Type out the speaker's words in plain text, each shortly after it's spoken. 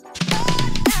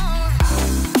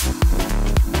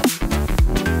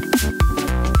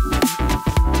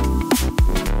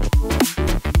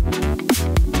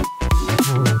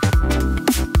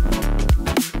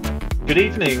Good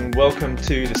evening. Welcome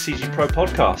to the CG Pro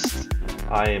podcast.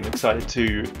 I am excited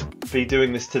to be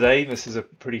doing this today. This is a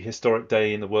pretty historic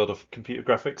day in the world of computer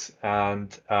graphics,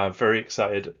 and very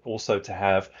excited also to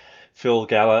have Phil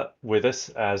Galla with us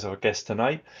as our guest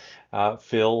tonight.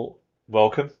 Phil,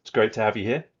 welcome. It's great to have you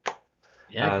here.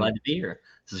 Yeah, glad to be here.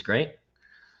 This is great.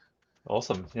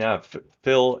 Awesome. Yeah,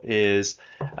 Phil is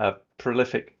a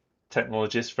prolific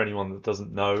technologist for anyone that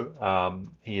doesn't know.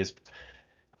 He is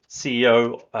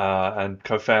CEO and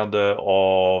co-founder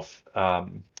of a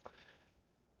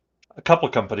couple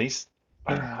of companies.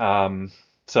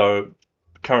 So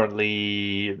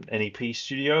currently NEP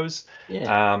Studios,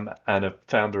 Yeah. and a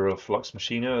founder of Flux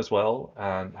Machina as well.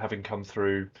 And having come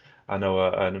through, I know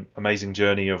an amazing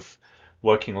journey of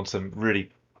working on some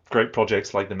really great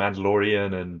projects like The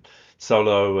Mandalorian and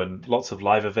Solo and lots of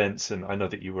live events. And I know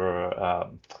that you were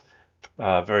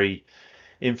very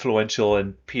influential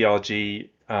in PRG.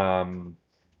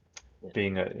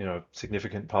 Being a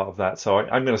significant part of that. So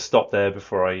I'm going to stop there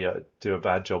before I do a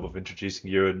bad job of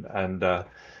introducing you and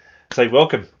say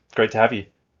welcome. Great to have you.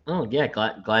 Oh yeah,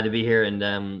 glad to be here,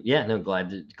 and yeah, no, glad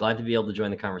to be able to join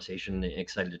the conversation.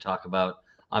 Excited to talk about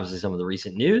obviously some of the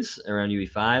recent news around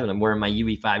UE5, and I'm wearing my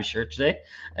UE5 shirt today.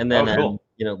 And Oh, then cool.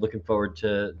 looking forward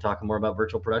to talking more about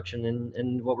virtual production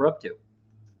and what we're up to.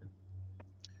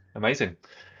 Amazing.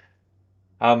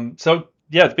 So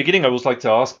yeah, at the beginning, I always like to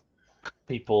ask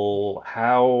people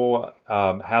how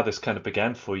this kind of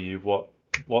began for you. What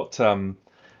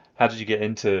how did you get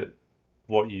into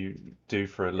what you do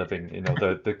for a living?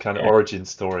 The kind of Yeah. origin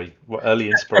story, what early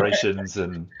inspirations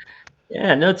and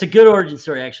Yeah, no, it's a good origin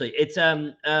story actually. It's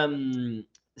so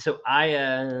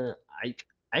I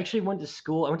actually went to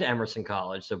school. I went to Emerson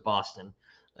College, so Boston,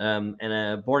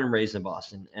 and born and raised in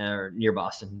Boston, or near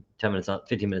Boston,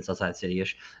 15 minutes outside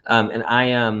city-ish. And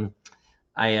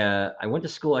I went to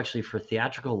school actually for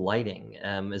theatrical lighting,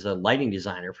 as a lighting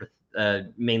designer for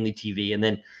mainly TV, and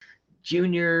then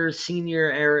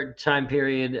senior era time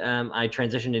period, I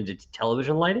transitioned into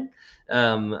television lighting.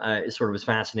 I sort of was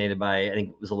fascinated by, I think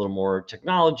it was a little more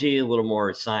technology, a little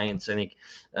more science, I think.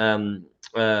 And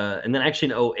then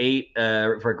actually in '08,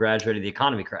 before I graduated, the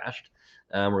economy crashed.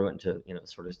 We went into,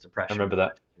 sort of I depression remember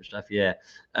that. stuff. Yeah.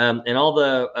 And all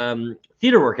the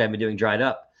theater work I've been doing dried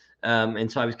up.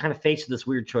 And so I was kind of faced with this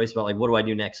weird choice about like, what do I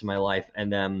do next in my life?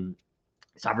 And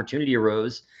this opportunity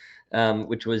arose,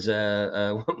 which was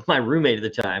my roommate at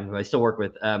the time, who I still work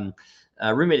with.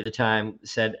 Roommate at the time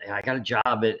said, I got a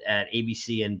job at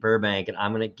ABC in Burbank, and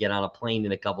I'm going to get on a plane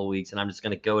in a couple of weeks, and I'm just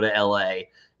going to go to LA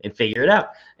and figure it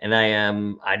out. And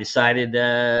I decided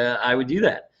I would do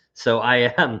that. So I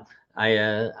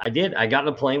did. I got on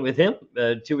a plane with him.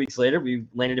 2 weeks later, we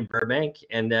landed in Burbank,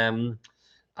 and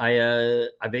I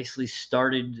basically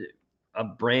started a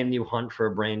brand new hunt for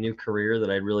a brand new career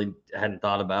that I really hadn't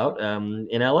thought about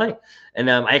in LA. And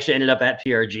I actually ended up at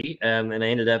PRG, and I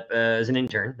ended up as an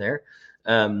intern there.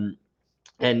 And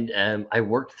I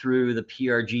worked through the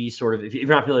PRG sort of, if you're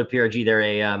not familiar with PRG,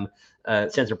 they're a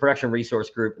sensor production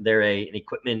resource group. They're an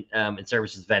equipment and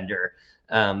services vendor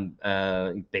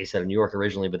based out of New York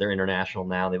originally, but they're international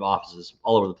now. They have offices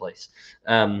all over the place.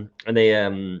 And they,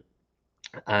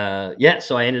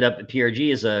 so I ended up at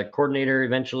PRG as a coordinator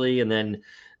eventually, and then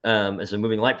as a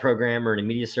moving light programmer and a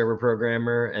media server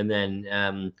programmer. And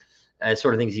then as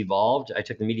sort of things evolved, I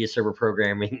took the media server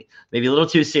programming maybe a little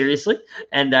too seriously,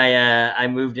 and I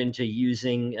moved into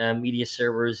using media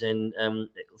servers and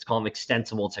let's call them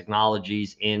extensible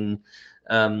technologies in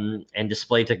and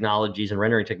display technologies and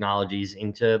rendering technologies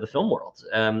into the film world.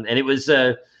 And it was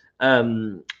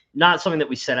not something that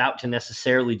we set out to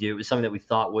necessarily do. It was something that we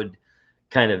thought would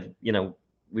kind of,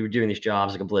 we were doing these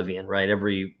jobs like Oblivion, right?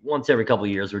 Once every couple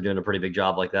of years, we're doing a pretty big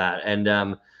job like that. And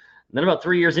then about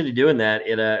 3 years into doing that,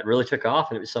 it really took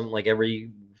off, and it was something like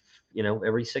every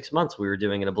 6 months we were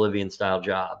doing an Oblivion style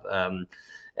job.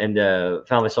 And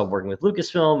found myself working with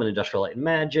Lucasfilm and Industrial Light and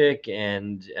Magic,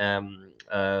 and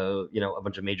a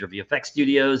bunch of major VFX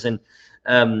studios. And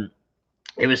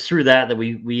it was through that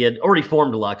we had already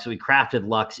formed Lux. So we crafted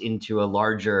Lux into a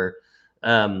larger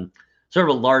sort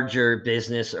of a larger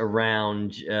business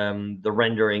around the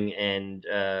rendering and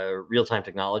real-time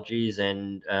technologies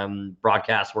and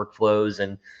broadcast workflows,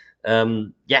 and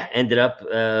ended up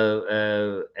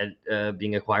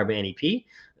being acquired by NEP.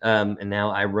 And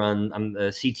now I'm the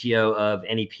CTO of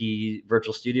NEP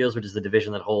Virtual Studios, which is the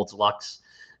division that holds Lux,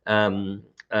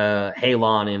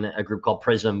 Halon, in a group called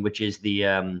Prism, which is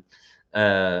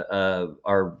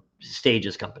our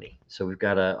stages company. So we've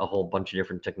got a whole bunch of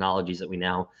different technologies that we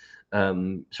now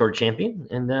sort of champion.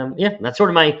 And that's sort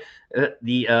of my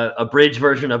abridged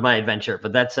version of my adventure.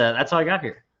 But that's how I got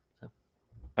here. So.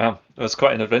 Wow, that's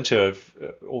quite an adventure of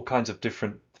all kinds of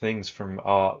different things from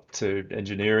art to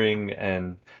engineering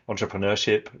and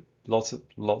entrepreneurship. Lots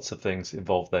of things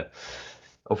involved there.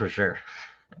 Oh, for sure.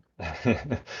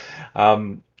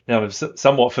 I'm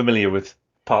somewhat familiar with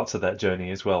parts of that journey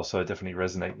as well, so I definitely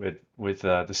resonate with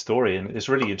the story, and it's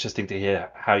really interesting to hear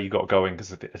how you got going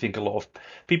because I think a lot of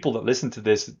people that listen to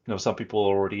this, some people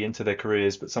are already into their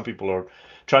careers, but some people are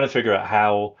trying to figure out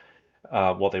how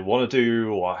what they want to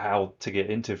do or how to get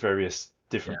into various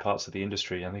Yeah. different parts of the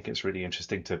industry. I think it's really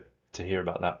interesting to hear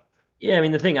about that. Yeah, I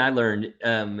mean, the thing I learned,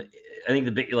 I think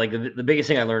the biggest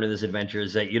thing I learned in this adventure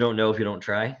is that you don't know if you don't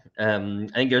try. I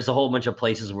think there's a whole bunch of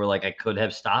places where like I could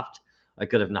have stopped, I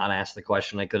could have not asked the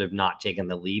question, I could have not taken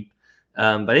the leap.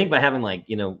 But I think by having like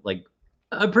like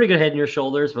a pretty good head in your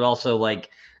shoulders, but also like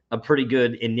a pretty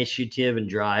good initiative and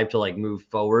drive to like move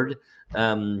forward,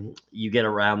 you get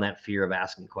around that fear of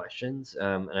asking questions.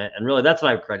 And really, that's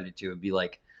what I've credited to. It'd be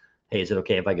like, hey, is it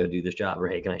okay if I go do this job? Or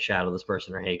hey, can I shadow this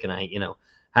person? Or hey, can I,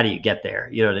 how do you get there?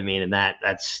 You know what I mean? And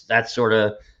that's sort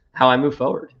of how I move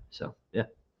forward. So yeah,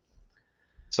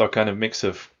 So a kind of mix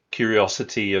of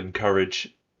curiosity and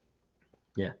courage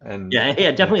yeah, and yeah.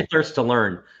 yeah, Definitely thirst to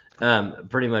learn.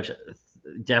 Pretty much,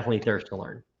 definitely thirst to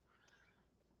learn.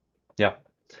 yeah.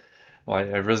 Well, I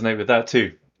resonate with that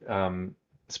too,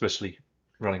 especially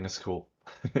running a school.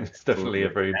 It's definitely a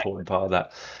Absolutely. very important part of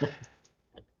that.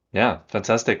 Yeah,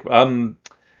 fantastic.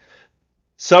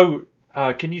 So,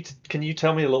 can you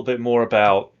tell me a little bit more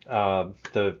about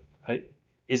the? uh,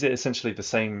 Is it essentially the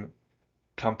same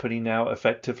company now,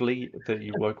 effectively, that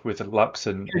you work with at Lux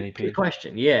and Good NEP?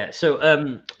 question. Yeah. So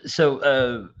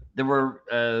there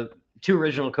were two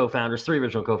original co-founders, three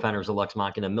original co-founders of Lux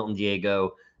Machina: Milton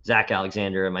Diego, Zach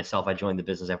Alexander, and myself. I joined the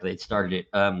business after they'd started it.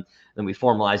 Then we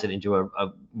formalized it into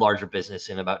a larger business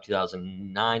in about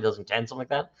 2009, 2010, something like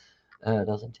that.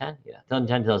 2010, yeah,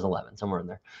 2010, 2011, somewhere in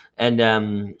there, and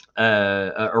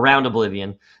around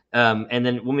Oblivion. And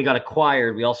then when we got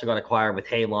acquired, we also got acquired with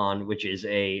Halon, which is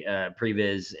a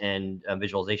previs and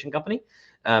visualization company.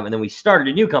 And then we started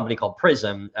a new company called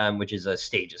Prism, which is a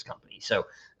stages company. So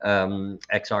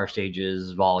XR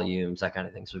stages, volumes, that kind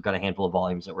of thing. So we've got a handful of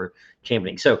volumes that we're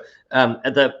championing. So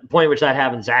at the point at which that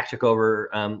happened, Zach took over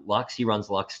Lux. He runs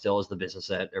Lux still as the business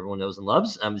that everyone knows and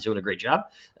loves. He's doing a great job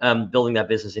building that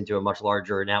business into a much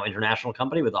larger, now international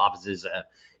company with offices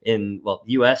in, well,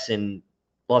 US, in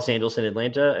Los Angeles and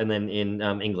Atlanta, and then in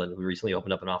England. We recently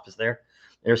opened up an office there.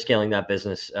 They're scaling that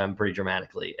business pretty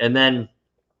dramatically. And then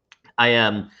I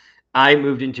I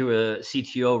moved into a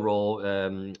CTO role,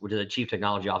 which is a chief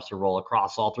technology officer role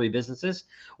across all three businesses,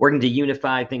 working to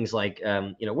unify things like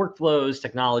workflows,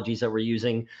 technologies that we're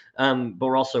using, but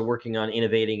we're also working on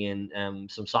innovating in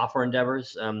some software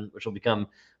endeavors, which will become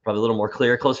probably a little more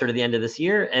clear closer to the end of this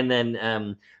year. And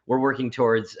then we're working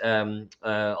towards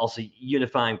also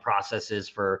unifying processes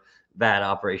for bad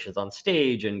operations on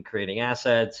stage and creating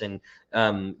assets and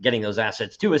getting those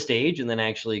assets to a stage, and then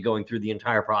actually going through the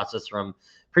entire process from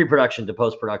pre-production to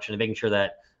post-production and making sure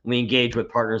that we engage with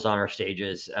partners on our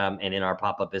stages and in our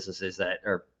pop-up businesses that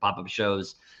are pop-up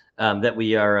shows, that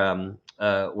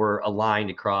we're aligned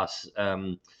across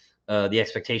the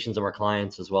expectations of our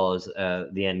clients, as well as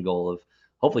the end goal of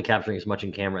hopefully capturing as much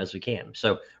in camera as we can.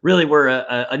 So really, we're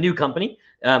a new company.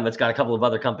 It's got a couple of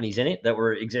other companies in it that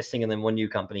were existing, and then one new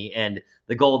company. And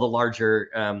the goal of the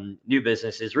larger new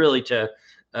business is really to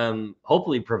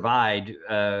hopefully provide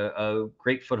a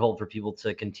great foothold for people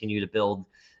to continue to build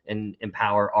and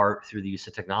empower art through the use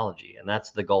of technology. And that's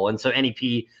the goal. And so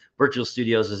NEP Virtual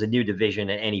Studios is a new division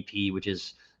at NEP, which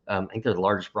is, I think they're the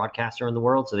largest broadcaster in the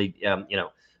world. So they,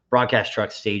 broadcast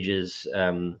truck stages,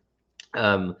 um,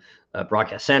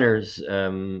 broadcast centers,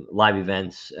 live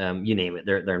events, you name it,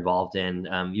 they're involved in,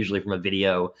 usually from a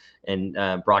video and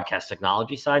broadcast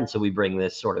technology side. And so we bring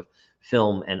this sort of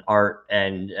film and art,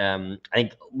 and I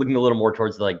think looking a little more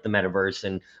towards like the metaverse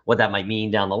and what that might mean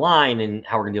down the line, and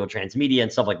how we're gonna deal with transmedia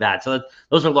and stuff like that. So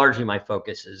those are largely my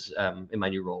focuses in my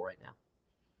new role right now.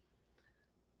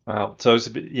 Wow. So it's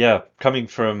a bit, yeah, coming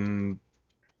from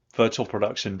virtual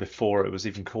production before it was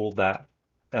even called that,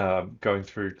 going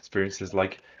through experiences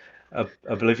like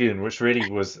Oblivion, which really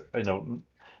was,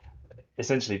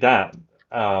 essentially that.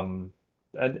 And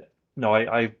no,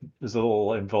 I was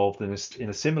all involved in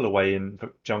a similar way in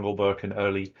Jungle Book and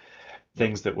early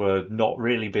things that were not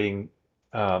really being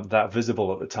that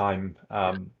visible at the time.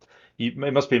 It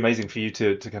must be amazing for you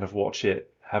to kind of watch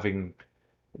it having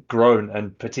grown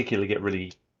and particularly get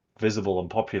really visible and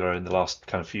popular in the last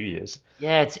kind of few years.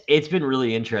 Yeah, it's been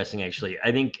really interesting actually.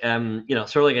 I think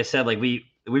sort of like I said, like we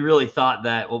really thought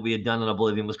that what we had done on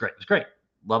Oblivion was great. It was great.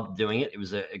 loved doing it. It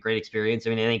was a great experience.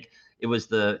 I mean, I think it was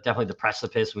definitely the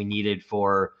precipice we needed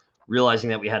for realizing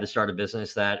that we had to start a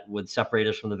business that would separate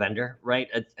us from the vendor, right?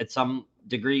 At some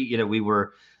degree, we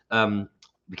were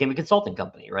became a consulting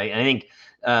company, right? And I think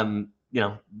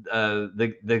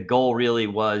the goal really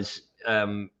was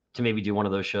to maybe do one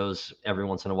of those shows every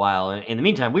once in a while. And in the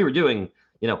meantime, we were doing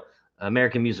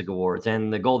American Music Awards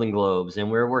and the Golden Globes, and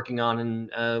we were working on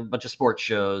a bunch of sports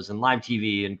shows and live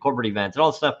TV and corporate events and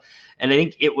all this stuff. And I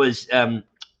think it was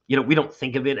we don't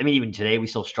think of it. I mean, even today, we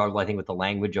still struggle, I think, with the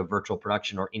language of virtual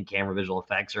production or in-camera visual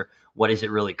effects, or what is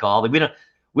it really called? Like,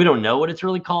 we don't know what it's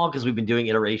really called because we've been doing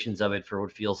iterations of it for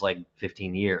what feels like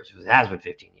 15 years. It has been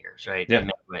 15 years, right? Yeah. In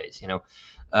many ways,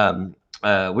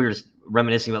 we were just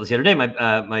reminiscing about this the other day.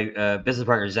 My business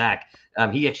partner, Zach,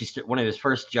 he actually one of his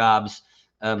first jobs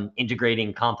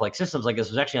integrating complex systems like this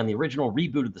was actually on the original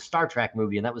reboot of the Star Trek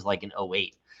movie, and that was like in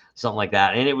 2008, something like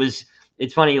that. And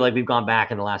it's funny, like we've gone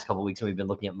back in the last couple of weeks and we've been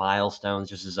looking at milestones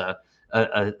just as a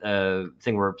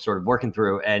thing we're sort of working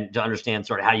through, and to understand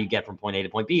sort of how you get from point A to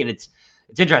point B. And it's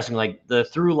interesting, like the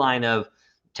through line of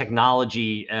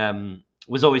technology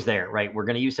was always there, right? We're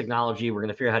going to use technology. We're going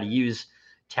to figure out how to use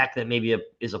tech that maybe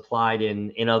is applied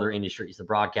in other industries, the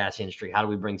broadcast industry. How do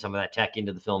we bring some of that tech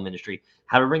into the film industry?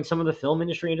 How do we bring some of the film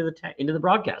industry into the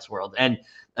broadcast world? And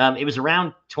it was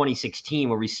around 2016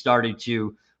 where we started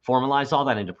to formalize all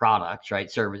that into products, right?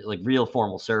 Service, like real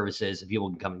formal services that people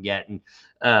can come and get.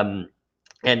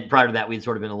 And prior to that, we'd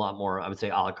sort of been a lot more, I would say,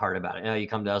 a la carte about it. You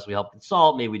come to us, we help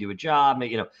consult, maybe we do a job,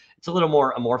 maybe, it's a little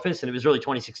more amorphous. And it was really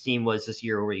 2016 was this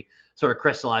year where we sort of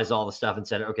crystallized all the stuff and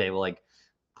said, okay, well, like,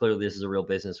 clearly this is a real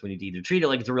business. We need to either treat it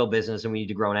like it's a real business and we need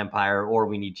to grow an empire, or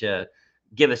we need to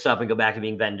give this up and go back to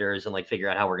being vendors and like figure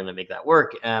out how we're going to make that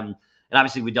work. And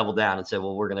obviously we doubled down and said,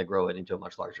 well, we're going to grow it into a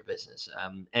much larger business.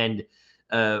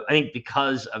 I think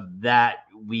because of that,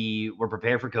 we were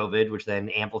prepared for COVID, which then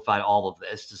amplified all of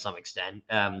this to some extent.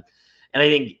 And I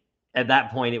think at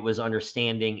that point, it was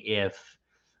understanding if,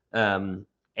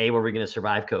 were we going to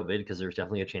survive COVID? Because there's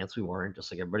definitely a chance we weren't,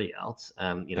 just like everybody else.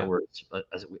 There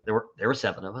were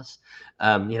 7 of us.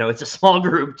 It's a small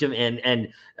group, and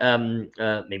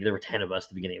maybe there were 10 of us at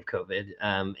the beginning of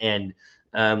COVID.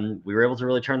 We were able to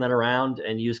really turn that around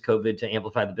and use COVID to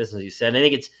amplify the business, you said. And I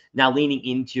think it's now leaning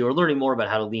into or learning more about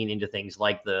how to lean into things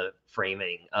like the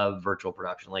framing of virtual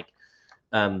production. Like,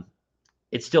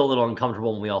 it's still a little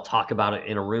uncomfortable when we all talk about it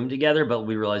in a room together, but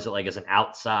we realize that, like, as an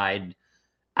outside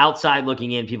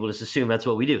looking in, people just assume that's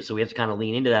what we do. So we have to kind of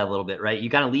lean into that a little bit, right? You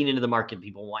kind of lean into the market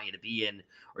people want you to be in,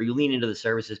 or you lean into the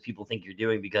services people think you're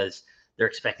doing because they're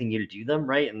expecting you to do them,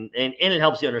 right? And it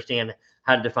helps you understand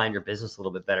how to define your business a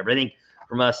little bit better. But I think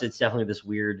from us, it's definitely this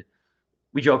weird,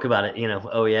 we joke about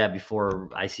it, before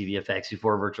ICVFX,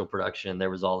 before virtual production, there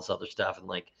was all this other stuff. And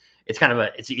like, it's kind of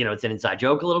it's an inside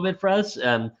joke a little bit for us.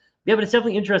 But it's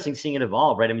definitely interesting seeing it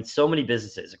evolve, right? I mean, so many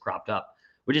businesses have cropped up,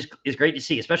 which is great to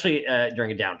see, especially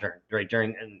during a downturn, right?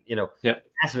 During,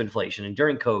 massive inflation and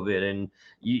during COVID. And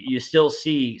you still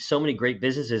see so many great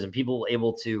businesses and people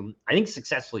able to, I think,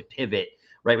 successfully pivot,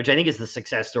 right? Which I think is the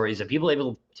success stories of people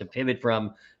able to pivot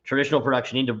from traditional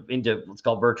production into what's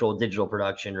called virtual digital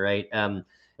production, right? And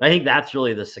I think that's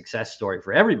really the success story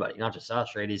for everybody, not just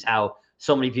us, right? Is how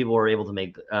so many people were able to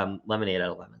make lemonade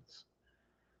out of lemons.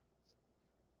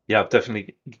 Yeah,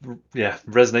 definitely. Yeah,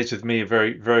 resonates with me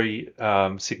very, very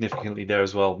significantly there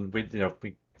as well.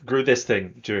 We grew this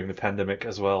thing during the pandemic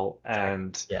as well,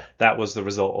 and that was the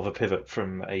result of a pivot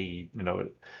from a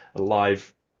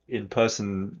live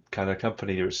in-person kind of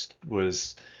company.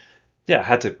 Was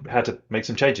had to make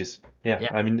some changes.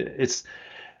 I mean, it's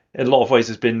in a lot of ways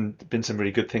there's been some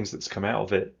really good things that's come out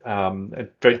of it.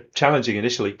 Very challenging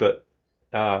initially, but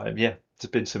there's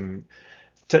been some.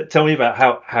 Tell me about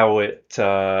how it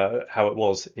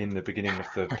was in the beginning of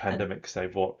the pandemic,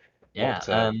 Dave. It's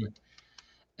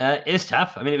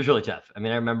tough. I mean, it was really tough. I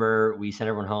mean, I remember we sent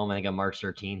everyone home, I think on March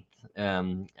 13th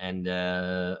of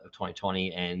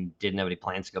 2020, and didn't have any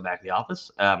plans to go back to the office.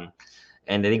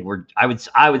 And I think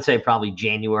I would say probably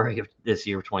January of this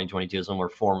year, 2022, is when we're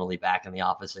formally back in the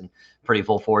office and pretty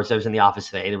full force. I was in the office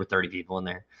today. There were 30 people in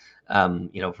there,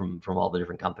 from all the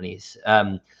different companies.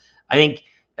 I think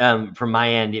from my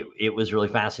end, it was really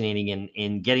fascinating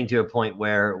in getting to a point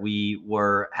where we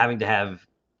were having to have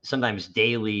sometimes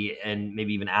daily and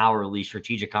maybe even hourly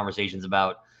strategic conversations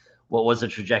about what was the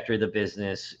trajectory of the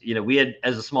business. We had,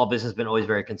 as a small business, been always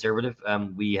very conservative.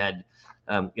 We had,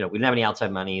 we didn't have any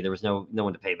outside money. There was no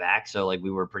one to pay back. So like,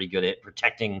 we were pretty good at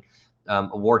protecting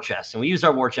a war chest, and we used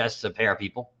our war chest to pay our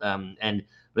people. But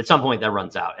at some point that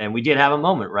runs out, and we did have a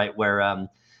moment, right, where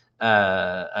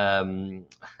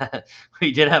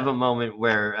we did have a moment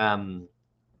where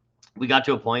we got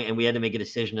to a point and we had to make a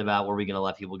decision about were we going to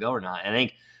let people go or not. And I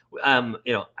think,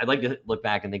 I'd like to look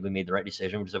back and think we made the right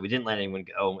decision. So we didn't let anyone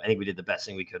go. I think we did the best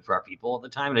thing we could for our people at the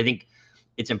time. And I think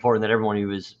it's important that everyone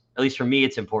who is, at least for me,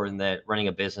 it's important that running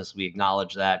a business, we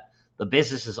acknowledge that the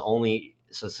business is only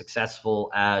so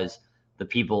successful as the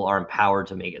people are empowered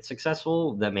to make it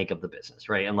successful that make up the business,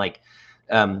 right? And like,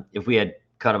 if we had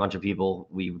cut a bunch of people,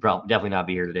 we would probably definitely not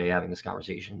be here today having this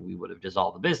conversation. We would have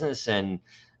dissolved the business and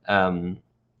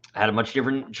had a much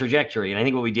different trajectory. And I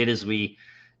think what we did is we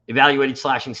evaluated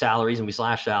slashing salaries, and we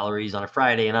slashed salaries on a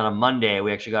Friday, and on a Monday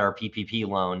we actually got our PPP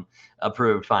loan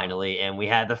approved finally. And we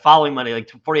had the following Monday, like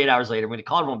 48 hours later, we had to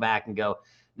call everyone back and go,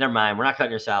 never mind, we're not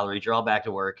cutting your salaries, you're all back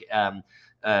to work.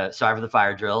 Sorry for the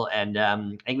fire drill. And I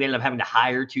think we ended up having to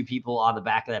hire 2 people on the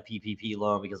back of that PPP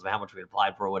loan because of how much we had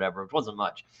applied for or whatever. It wasn't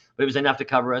much, but it was enough to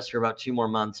cover us for about 2 more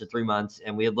months or 3 months.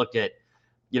 And we had looked at,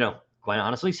 quite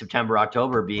honestly, September,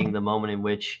 October being the moment in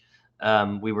which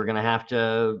we were going to have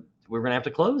to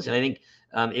close. And I think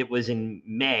it was in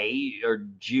May or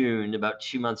June, about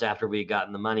 2 months after we had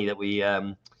gotten the money, that we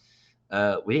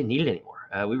didn't need it anymore.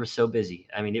 We were so busy.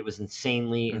 I mean, it was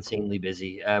insanely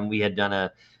busy. We had done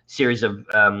a series of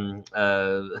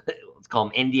let's call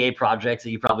them NDA projects that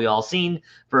you've probably all seen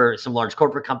for some large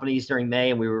corporate companies during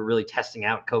May, and we were really testing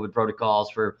out COVID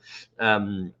protocols for.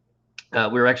 We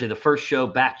were actually the first show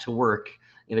back to work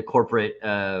in a corporate,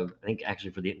 I think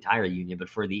actually for the entire union, but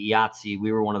for the IATSE,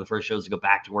 we were one of the first shows to go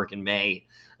back to work in May,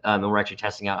 and we're actually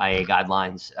testing out IA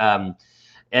guidelines.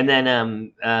 And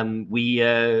then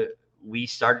we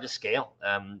started to scale.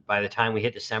 By the time we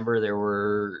hit December, there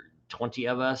were 20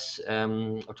 of us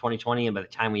of 2020, and by the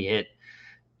time we hit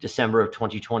December of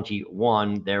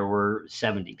 2021, there were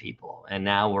 70 people, and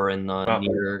now we're in the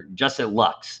near, just at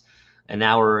Lux, and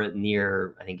now we're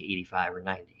near, I think, 85 or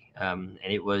 90. And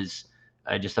it was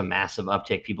just a massive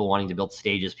uptick. People wanting to build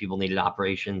stages. People needed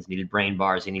operations, needed brain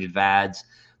bars, they needed VADs,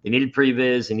 they needed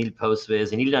pre-viz, they needed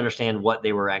post-viz, they needed to understand what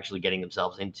they were actually getting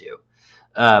themselves into.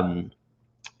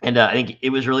 And I think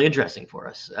it was really interesting for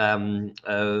us.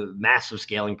 Massive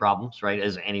scaling problems, right?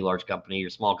 As any large company or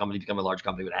small company become a large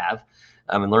company would have,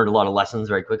 and learned a lot of lessons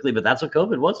very quickly. But that's what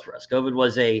COVID was for us. COVID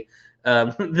was the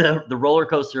roller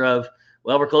coaster of,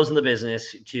 well, we're closing the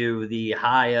business, to the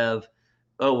high of,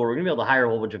 oh, well, we're going to be able to hire a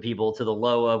whole bunch of people, to the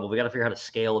low of, well, we got to figure out how to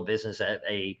scale a business at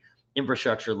a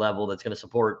infrastructure level that's going to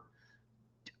support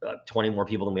 20 more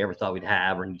people than we ever thought we'd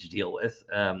have or need to deal with.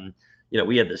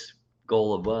 We had this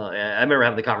goal of, well, I remember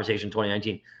having the conversation in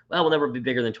 2019, well, we'll never be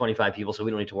bigger than 25 people, so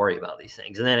we don't need to worry about these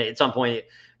things. And then at some point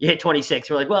you hit 26,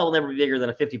 we're like, well, we'll never be bigger than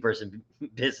a 50-person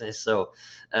business, so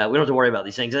we don't have to worry about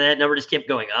these things. And that number just kept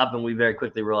going up, and we very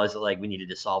quickly realized that, like, we needed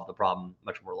to solve the problem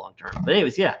much more long term. But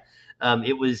anyways, yeah,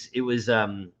 it was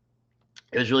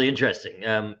really interesting.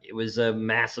 It was a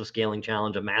massive scaling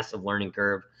challenge, a massive learning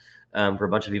curve. For a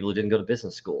bunch of people who didn't go to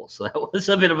business school, so that was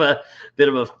a bit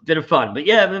of fun. But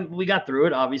yeah, I mean, we got through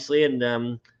it, obviously,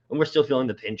 and we're still feeling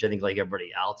the pinch. I think, like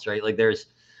everybody else, right? Like, there's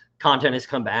content has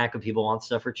come back, and people want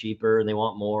stuff for cheaper, and they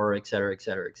want more, et cetera, et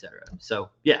cetera, et cetera. So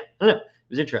yeah, I don't know. It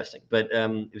was interesting, but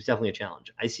it was definitely a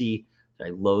challenge. I see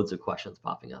loads of questions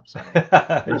popping up, so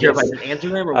I'm not sure if I can answer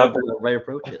them or what the right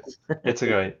approach is. It's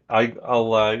okay.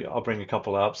 I'll bring a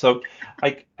couple up. So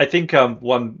I think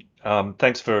one,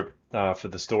 thanks for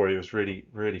the story. It was really,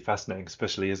 really fascinating,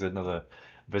 especially as another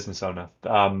business owner.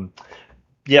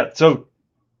 So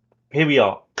here we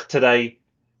are today.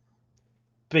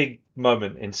 Big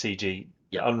moment in CG.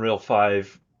 Yep. Unreal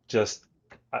 5 just,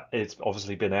 it's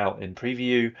obviously been out in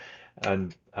preview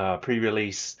and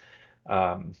pre-release.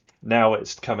 Now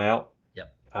it's come out.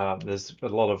 Yep. There's a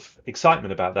lot of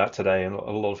excitement about that today, and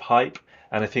a lot of hype,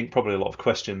 and I think probably a lot of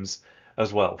questions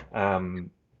as well.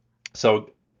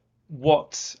 So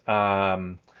what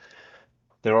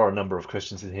there are a number of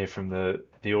questions in here from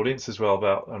the audience as well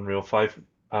about Unreal 5.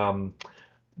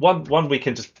 One we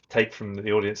can just take from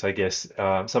the audience, I guess.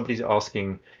 Somebody's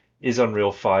asking, is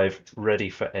Unreal 5 ready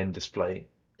for end display?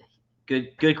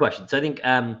 Good question. So I think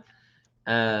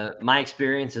my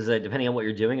experience is that depending on what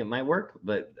you're doing, it might work,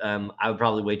 but I would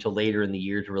probably wait till later in the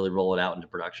year to really roll it out into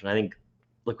production. I think,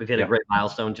 look, we've hit a great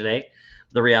milestone today.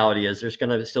 The reality is there's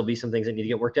going to still be some things that need to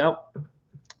get worked out.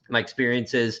 My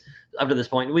experience is, up to this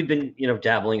point, we've been,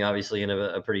 dabbling, obviously, in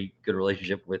a pretty good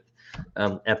relationship with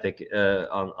Epic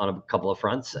on a couple of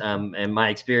fronts. And my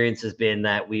experience has been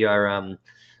that we are,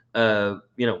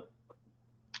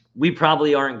 we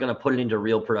probably aren't going to put it into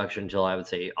real production until, I would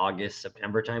say, August,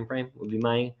 September timeframe would be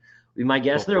my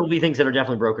guess. Cool. There will be things that are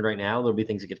definitely broken right now. There'll be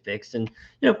things that get fixed, and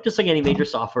just like any major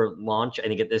software launch, I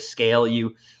think at this scale,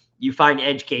 you find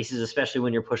edge cases, especially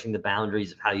when you're pushing the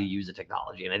boundaries of how you use the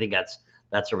technology. And I think that's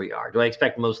that's where we are. Do I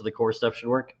expect most of the core stuff should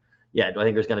work? Yeah. Do I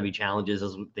think there's going to be challenges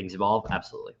as things evolve?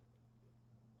 Absolutely.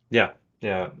 Yeah,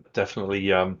 yeah,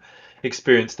 definitely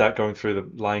experienced that going through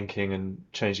the Lion King and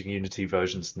changing Unity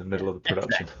versions in the Yeah. middle of the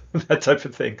production, Exactly. that type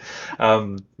of thing.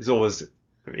 Is always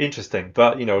interesting,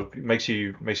 but it makes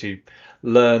you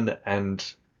learn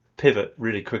and pivot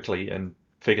really quickly and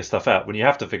figure stuff out. When you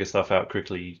have to figure stuff out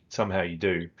quickly, somehow you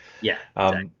do. Yeah.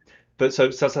 Exactly. Um, but so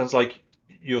it sounds like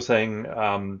you're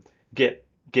saying get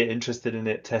get interested in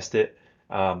it, test it,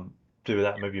 do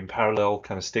that maybe in parallel,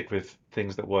 kind of stick with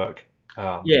things that work.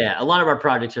 Um, Yeah, a lot of our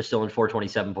projects are still in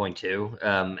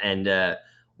 427.2, and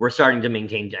we're starting to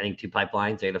maintain, I think, two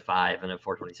pipelines, a 5 and a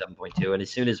 427.2. And as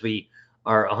soon as we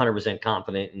are 100%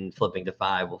 confident in flipping to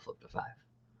 5, we'll flip to 5.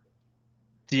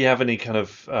 Do you have any kind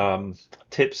of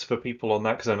tips for people on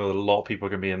that? Because I know that a lot of people are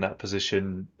going to be in that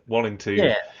position,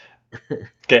 Yeah,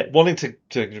 wanting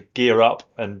to gear up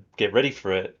and get ready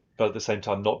for it, but at the same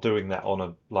time not doing that on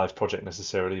a live project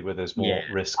necessarily, where there's yeah. more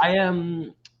risk. I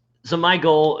am. So my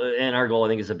goal and our goal, I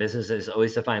think, as a business is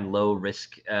always to find low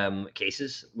risk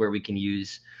cases where we can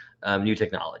use new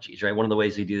technologies. Right. One of the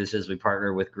ways we do this is we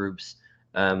partner with groups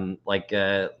like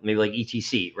maybe like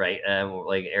ETC, right?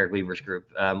 Like Eric Weaver's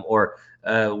group, or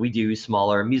we do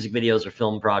smaller music videos or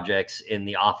film projects in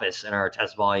the office in our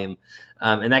test volume,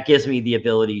 and that gives me the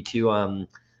ability to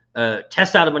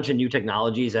test out a bunch of new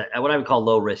technologies at what I would call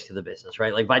low risk to the business,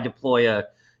 right? Like if I deploy a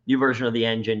new version of the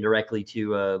engine directly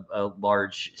to a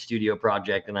large studio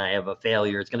project and I have a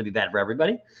failure, it's going to be bad for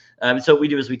everybody. So what we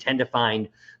do is we tend to find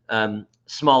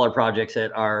smaller projects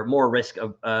that are more risk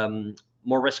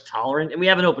tolerant, and we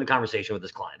have an open conversation with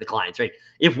the clients, right?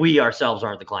 If we ourselves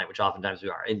aren't the client, which oftentimes we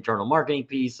are, internal marketing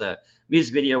piece, a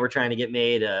music video we're trying to get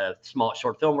made, a small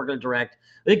short film we're going to direct.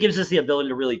 It gives us the ability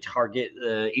to really target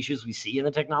the issues we see in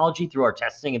the technology through our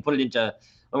testing and put it into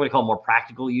I'm going to call more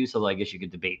practical use. Although I guess you could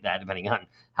debate that depending on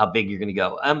how big you're going to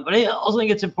go. But I also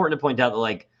think it's important to point out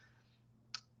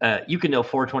that you can know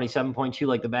 427.2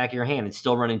 like the back of your hand and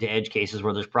still run into edge cases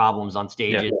where there's problems on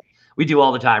stages. Yeah. We do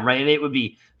all the time, right? And it would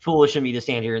be foolish of me to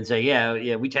stand here and say,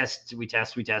 yeah, we test,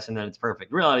 and then it's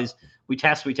perfect. Realize we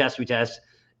test,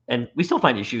 and we still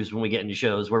find issues when we get into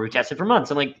shows where we tested for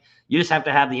months. And you just have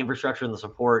to have the infrastructure and the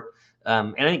support.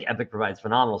 And I think Epic provides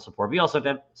phenomenal support. But you also have to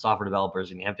have software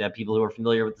developers, and you have to have people who are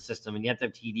familiar with the system, and you have to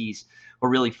have TDs who are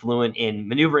really fluent in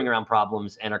maneuvering around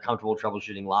problems and are comfortable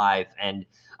troubleshooting live. And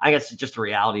I guess it's just the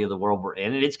reality of the world we're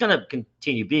in, and it's going to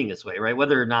continue being this way, right?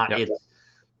 Whether or not it's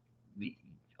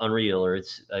Unreal or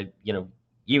it's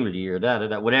Unity or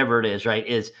whatever it is, right?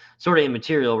 Is sort of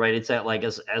immaterial, right? It's that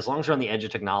as long as we're on the edge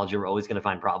of technology, we're always going to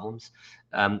find problems.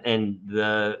 And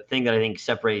the thing that I think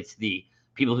separates the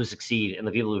people who succeed and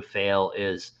the people who fail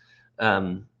is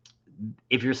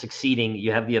if you're succeeding,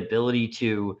 you have the ability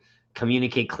to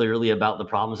communicate clearly about the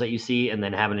problems that you see and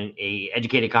then having a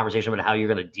educated conversation about how you're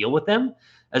going to deal with them,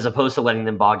 as opposed to letting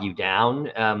them bog you down.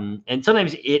 And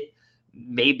sometimes it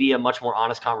may be a much more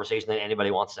honest conversation than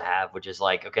anybody wants to have, which is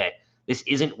okay, this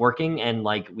isn't working, and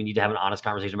we need to have an honest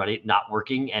conversation about it not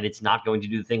working, and it's not going to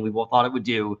do the thing we thought it would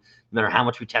do, no matter how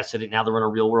much we tested it. Now that we're in a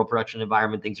real world production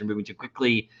environment, things are moving too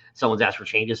quickly. Someone's asked for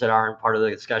changes that aren't part of the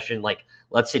discussion.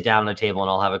 Let's sit down at a table and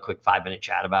I'll have a quick 5-minute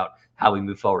chat about how we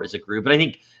move forward as a group. And I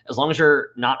think as long as you're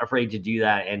not afraid to do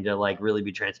that and to really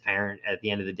be transparent at the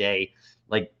end of the day,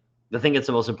 the thing that's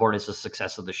the most important is the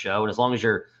success of the show. And as long as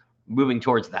you're moving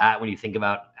towards that, when you think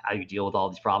about how you deal with all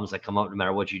these problems that come up, no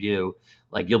matter what you do,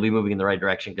 you'll be moving in the right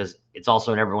direction, because it's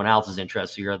also in everyone else's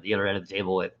interest. So you're at the other end of the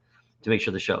table to make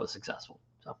sure the show is successful.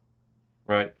 So.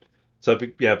 Right. So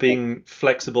yeah, being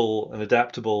flexible and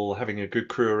adaptable, having a good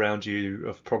crew around you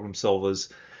of problem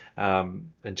solvers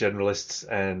and generalists,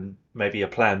 and maybe a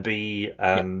plan B,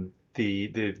 and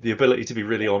the ability to be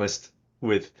really honest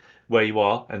with where you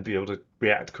are and be able to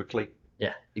react quickly.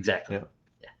 Yeah, exactly.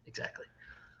 Yeah, exactly.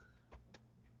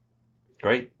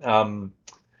 Great.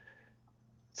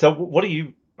 So what are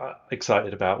you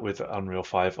excited about with Unreal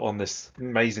 5 on this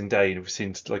amazing day? We've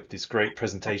seen these great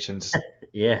presentations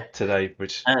today,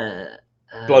 which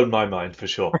blown my mind for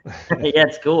sure. Yeah,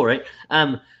 it's cool, right?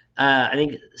 I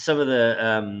think some of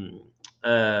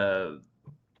the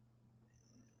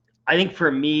I think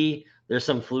for me, there's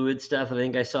some fluid stuff I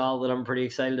think I saw that I'm pretty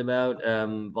excited about.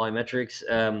 Volumetrics.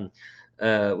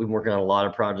 We've been working on a lot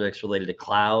of projects related to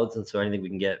clouds, and so I think we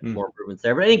can get more improvements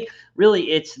there. But I think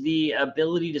really it's the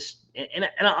ability to, and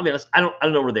I'll be honest, I don't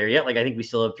know we're there yet. I think we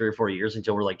still have 3 or 4 years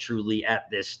until we're truly at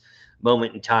this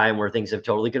moment in time where things have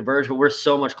totally converged. But we're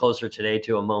so much closer today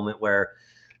to a moment where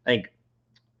I think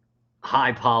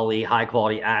high poly, high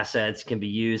quality assets can be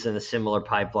used in a similar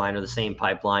pipeline or the same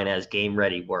pipeline as game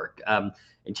ready work. And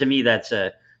to me, that's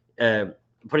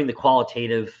putting the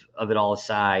qualitative of it all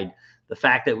aside, the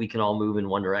fact that we can all move in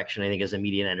one direction, I think, as a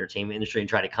media and entertainment industry and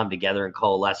try to come together and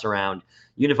coalesce around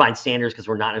unified standards, because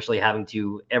we're not necessarily having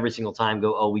to every single time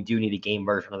go, oh, we do need a game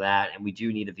version of that, and we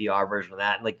do need a VR version of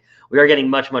that. And like, we are getting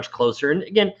much, much closer. And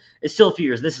again, it's still a few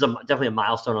years. This is definitely a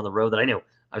milestone on the road that I know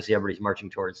obviously everybody's marching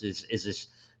towards, is this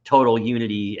total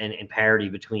unity and parity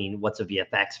between what's a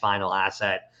VFX final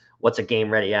asset, what's a game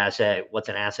ready asset, what's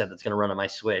an asset that's going to run on my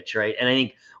Switch, right? And I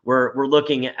think we're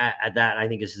looking at that. I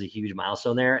think this is a huge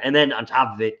milestone there. And then on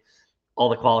top of it, all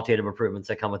the qualitative improvements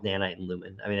that come with Nanite and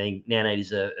Lumen. I mean, I think Nanite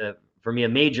is for me, a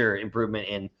major improvement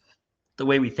in the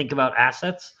way we think about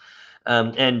assets,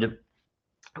 and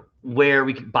where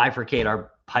we can bifurcate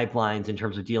our pipelines in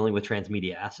terms of dealing with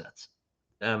transmedia assets.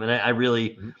 And I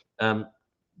really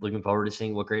looking forward to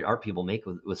seeing what great art people make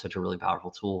with such a really powerful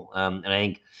tool. And I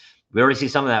think we already see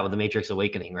some of that with the Matrix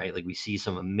Awakening, right? Like, we see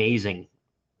some amazing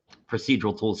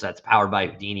procedural tool sets powered by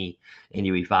Houdini in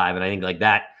UE5. And I think like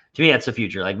that, to me, that's the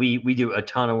future. Like, we do a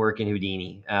ton of work in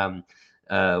Houdini.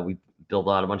 We build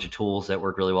out a bunch of tools that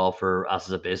work really well for us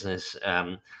as a business.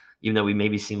 Even though we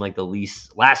maybe seem like the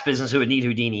last business who would need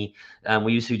Houdini,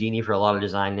 we use Houdini for a lot of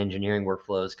design and engineering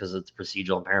workflows because of its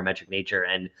procedural and parametric nature,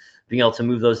 and being able to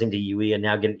move those into UE and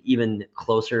now get even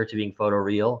closer to being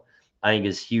photoreal, I think,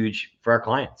 is huge for our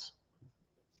clients.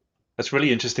 That's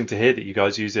really interesting to hear that you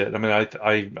guys use it. I mean,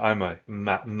 I'm a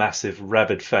massive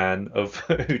rabid fan of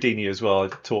Houdini as well.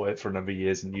 I've taught it for a number of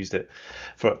years and used it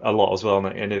for a lot as well.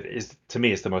 And it is, to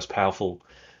me, it's the most powerful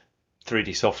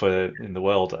 3D software in the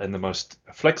world and the most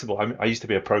flexible. I used to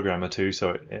be a programmer too,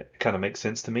 so it kind of makes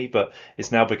sense to me. But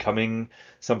it's now becoming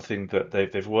something that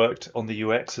they've worked on the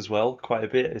UX as well quite a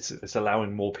bit. It's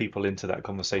allowing more people into that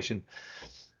conversation.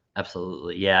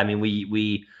 Absolutely. Yeah. I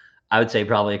mean, I would say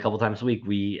probably a couple times a week,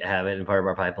 we have it in part of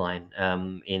our pipeline,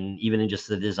 even in just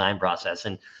the design process.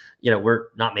 And, we're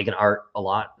not making art a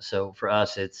lot. So for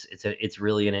us, it's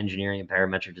really an engineering and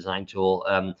parametric design tool,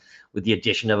 with the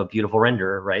addition of a beautiful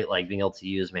renderer, right? Like, being able to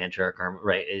use Mantra or Karma,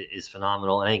 right, is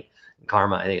phenomenal. I think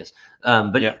Karma, I think is,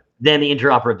 but Yeah. then the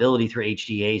interoperability through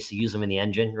HDAs to use them in the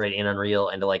engine, right, in Unreal,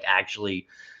 and to like actually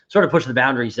sort of push the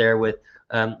boundaries there with,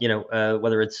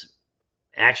 whether it's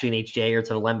actually an HDA or it's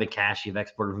an Alembic cache you've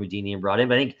exported from Houdini and brought in.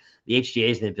 But I think the HDA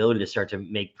is the ability to start to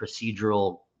make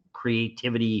procedural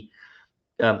creativity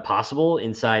possible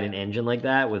inside an engine like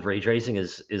that with ray tracing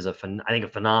is I think a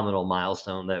phenomenal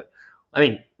milestone. That, I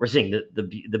mean, we're seeing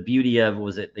the beauty of,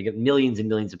 was it, they get millions and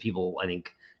millions of people, I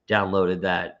think, downloaded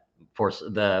that for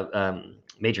the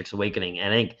Matrix Awakening.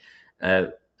 And I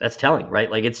think that's telling,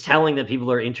 right? Like, it's telling that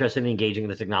people are interested in engaging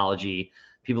the technology.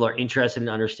 People are interested in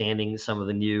understanding some of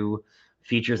the new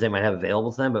features they might have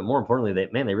available to them, but more importantly,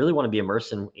 they really want to be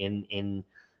immersed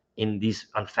in these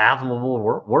unfathomable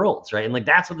worlds, right? And like,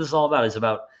 that's what this is all about. Is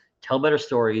about tell better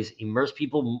stories, immerse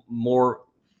people more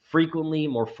frequently,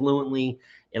 more fluently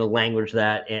in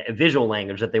a visual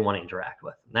language that they want to interact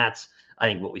with. And that's, I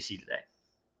think, what we see today.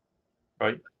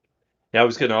 Right. Yeah, I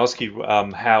was going to ask you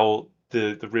how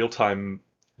the real time,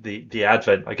 the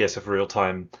advent, I guess, of real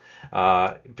time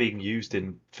being used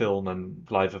in film and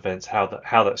live events, how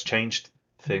that's changed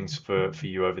things for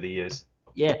you over the years.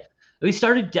 Yeah, we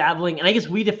started dabbling, and I guess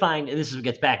we defined, and this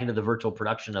gets back into the virtual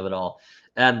production of it all.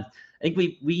 I think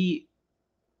we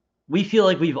feel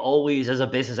like we've always, as a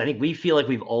business, I think we feel like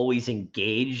we've always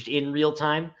engaged in real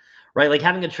time, right? Like,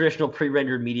 having a traditional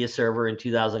pre-rendered media server in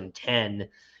 2010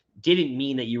 didn't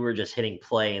mean that you were just hitting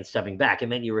play and stepping back. It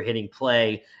meant you were hitting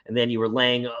play, and then you were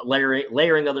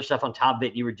layering other stuff on top of it.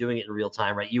 And you were doing it in real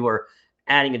time, right? You were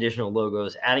adding additional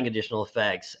logos, adding additional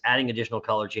effects, adding additional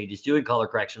color changes, doing color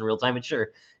correction in real time. And sure,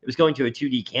 it was going to a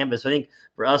 2D canvas. So I think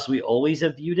for us, we always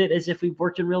have viewed it as if we've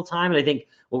worked in real time. And I think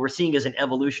what we're seeing is an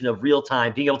evolution of real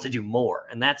time being able to do more.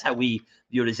 And that's how we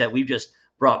view it, is that we've just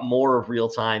brought more of real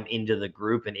time into the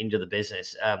group and into the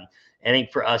business. I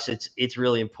think for us, it's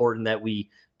really important that we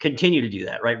continue to do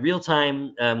that, right? Real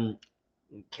time,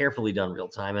 carefully done real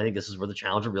time. I think this is where the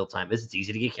challenge of real time is. It's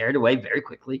easy to get carried away very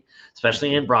quickly,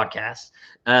 especially in broadcast.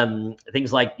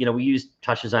 Things like, we use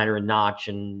Touch Designer and Notch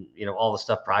and, all the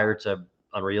stuff prior to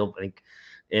Unreal, I think,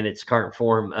 in its current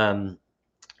form.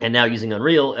 And now using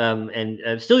Unreal,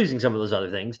 and still using some of those other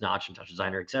things, Notch and Touch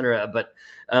Designer, etc. But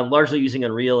largely using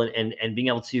Unreal and being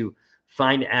able to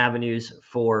find avenues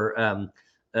for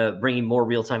bringing more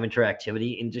real-time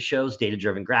interactivity into shows,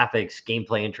 data-driven graphics,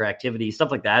 gameplay interactivity,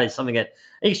 stuff like that is something that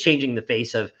I think is changing the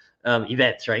face of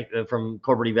events, right? From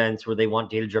corporate events where they want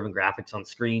data-driven graphics on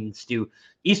screens to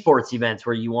esports events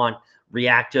where you want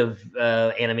reactive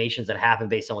animations that happen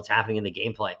based on what's happening in the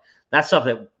gameplay. That's stuff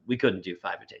that we couldn't do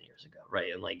 5 to 10 years ago,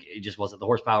 right? And like, it just wasn't, the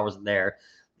horsepower wasn't there.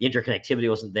 the interconnectivity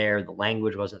wasn't there, the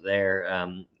language wasn't there,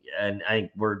 and I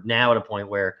think we're now at a point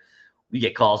where we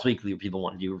get calls weekly where people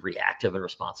want to do reactive and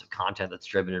responsive content that's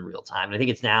driven in real time. And I think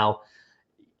it's now,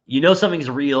 something's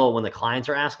real when the clients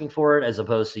are asking for it, as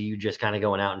opposed to you just kind of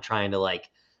going out and trying to like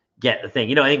get the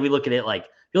thing. I think we look at it like,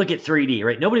 if you look at 3D,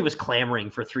 right? Nobody was clamoring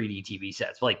for 3D TV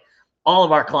sets. Like all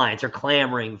of our clients are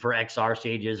clamoring for XR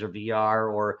stages or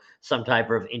VR or some type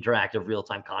of interactive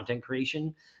real-time content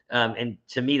creation. And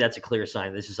to me, that's a clear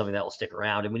sign this is something that will stick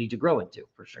around and we need to grow into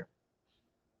for sure.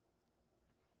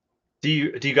 Do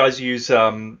you guys use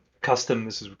custom?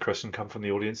 This is a question come from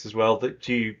the audience as well. That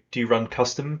do you run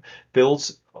custom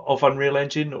builds of Unreal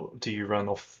Engine, or do you run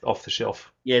off the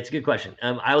shelf? Yeah, it's a good question.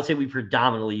 I would say we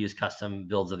predominantly use custom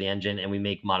builds of the engine, and we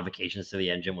make modifications to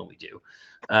the engine when we do.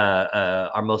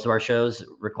 Most of our shows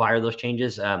require those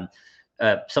changes. Some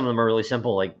of them are really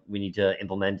simple, like we need to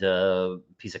implement a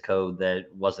piece of code that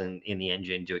wasn't in the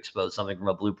engine to expose something from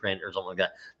a blueprint or something like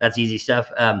that. That's easy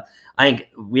stuff. I think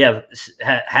we have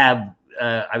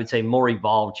I would say more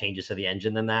evolved changes to the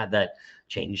engine than that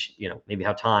change, maybe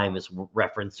how time is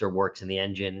referenced or works in the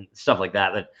engine, stuff like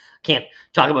that can't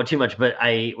talk about too much. But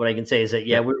what I can say is that,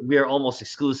 yeah, we are almost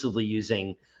exclusively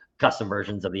using custom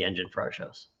versions of the engine for our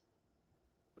shows.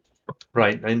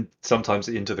 Right, and sometimes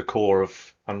into the core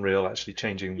of Unreal, actually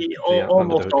changing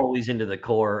almost always into the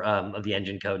core of the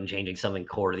engine code and changing something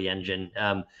core to the engine.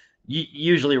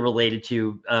 Usually related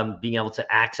to being able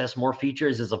to access more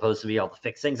features as opposed to be able to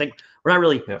fix things. Like we're not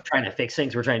really trying to fix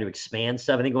things; we're trying to expand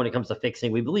stuff. I think when it comes to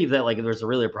fixing, we believe that like if there's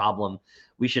really a problem,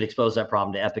 we should expose that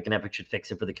problem to Epic, and Epic should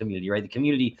fix it for the community. Right? The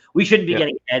community, we shouldn't be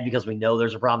getting ahead because we know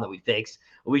there's a problem that we fixed.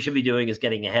 What we should be doing is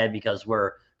getting ahead because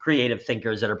we're creative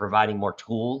thinkers that are providing more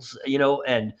tools,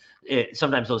 and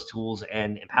sometimes those tools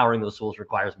and empowering those tools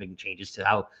requires making changes to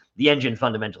how the engine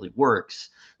fundamentally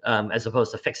works, as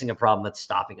opposed to fixing a problem that's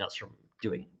stopping us from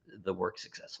doing the work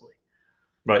successfully.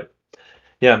 Right.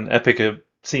 Yeah, and Epic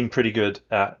seem pretty good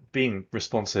at being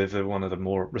responsive. They're one of the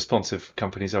more responsive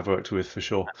companies I've worked with for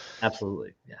sure.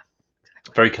 Absolutely. Yeah.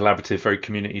 Exactly. Very collaborative, very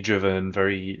community driven,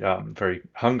 very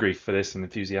hungry for this and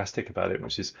enthusiastic about it,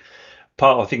 which is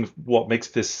part, I think, what makes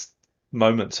this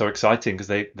moment so exciting, because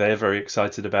they're very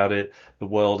excited about it. The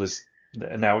world is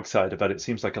now excited about it. It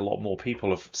seems like a lot more people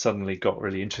have suddenly got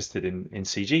really interested in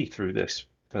CG through this.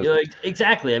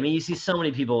 Exactly. I mean, you see so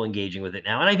many people engaging with it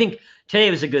now, and I think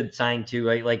today was a good sign too,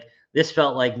 right? Like this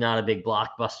felt like not a big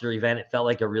blockbuster event. It felt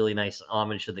like a really nice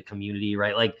homage to the community,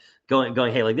 right? Like going,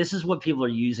 hey, like this is what people are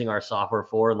using our software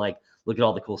for, and like look at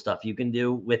all the cool stuff you can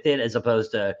do with it, as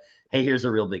opposed to, hey, here's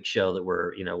a real big show that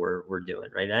we're doing,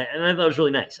 right? And I thought it was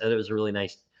really nice. I thought it was a really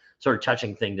nice sort of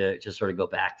touching thing to just sort of go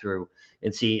back through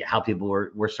and see how people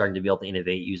were starting to be able to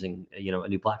innovate using a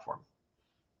new platform.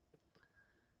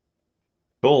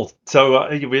 Cool. So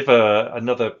we have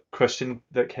another question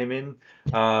that came in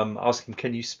asking,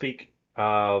 can you speak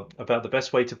about the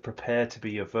best way to prepare to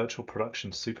be a virtual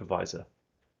production supervisor?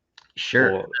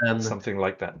 Sure. Or something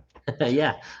like that.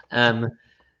 Yeah.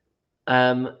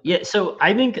 Yeah. So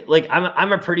I think like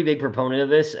I'm a pretty big proponent of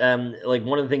this. Like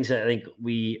one of the things that I think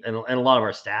we and a lot of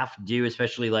our staff do,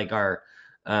 especially like our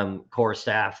core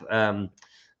staff,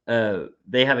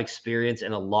 they have experience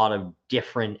in a lot of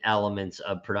different elements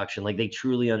of production. Like they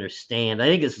truly understand. I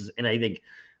think this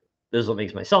is what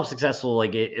makes myself successful,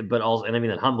 like it, but also, and I mean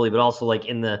that humbly, but also like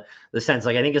in the sense,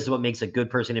 like I think this is what makes a good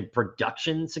person in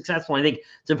production successful. And I think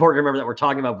it's important to remember that we're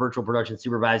talking about virtual production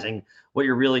supervising. What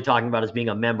you're really talking about is being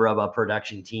a member of a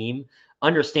production team,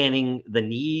 understanding the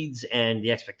needs and the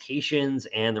expectations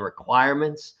and the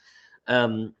requirements,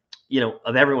 of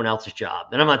everyone else's job.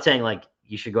 And I'm not saying like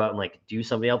you should go out and like do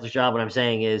somebody else's job. What I'm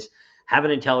saying is have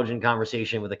an intelligent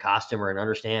conversation with a customer and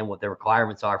understand what their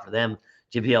requirements are for them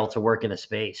to be able to work in a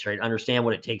space, right? Understand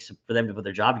what it takes for them to put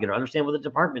their job together. Understand what the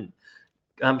department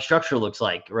structure looks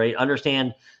like, right?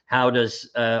 Understand how does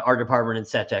our department in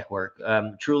set tech work.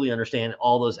 Truly understand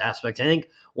all those aspects. I think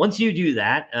once you do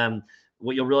that,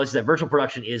 what you'll realize is that virtual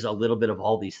production is a little bit of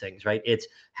all these things, right? It's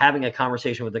having a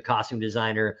conversation with the costume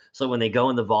designer so when they go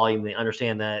in the volume, they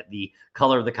understand that the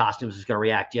color of the costumes is going to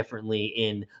react differently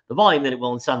in the volume than it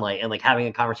will in sunlight, and like having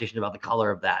a conversation about the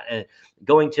color of that. And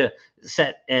going to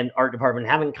set and art department,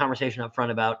 having a conversation up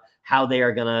front about how they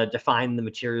are going to define the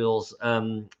materials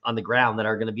on the ground that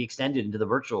are going to be extended into the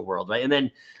virtual world, right? And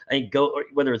then I think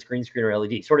whether it's green screen or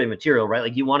LED, sort of material, right?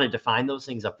 Like you want to define those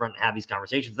things up front and have these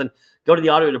conversations. Then go to the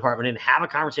audio department and have a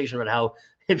conversation about how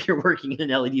if you're working in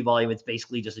an LED volume, it's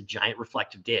basically just a giant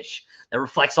reflective dish that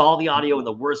reflects all the audio in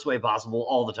the worst way possible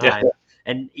all the time. Yeah.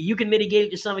 And you can mitigate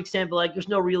it to some extent, but like there's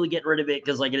no really getting rid of it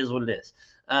because like it is what it is.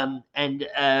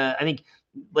 I think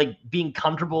like being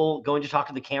comfortable going to talk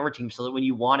to the camera team so that when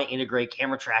you want to integrate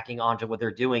camera tracking onto what they're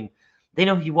doing, they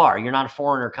know who you are. You're not a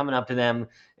foreigner coming up to them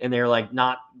and they're like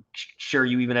not sure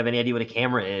you even have any idea what a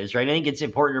camera is, right? I think it's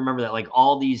important to remember that like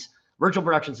all these virtual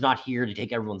production's not here to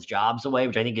take everyone's jobs away,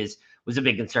 which I think was a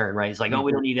big concern, right? It's like, oh,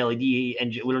 we don't need LED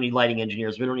and we don't need lighting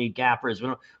engineers, we don't need gappers,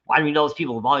 why do we know those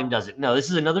people? The volume does it. No, this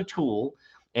is another tool,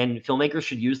 and filmmakers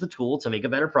should use the tool to make a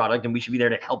better product, and we should be there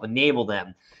to help enable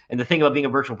them. And the thing about being a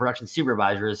virtual production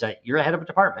supervisor is that you're a head of a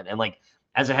department, and like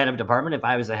as a head of a department, if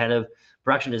I was the head of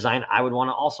production design, I would want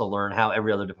to also learn how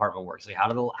every other department works. Like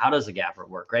how does the gaffer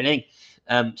work, right? I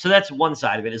think so. That's one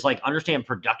side of it. Is like understand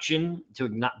production to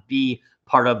not be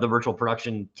part of the virtual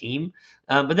production team,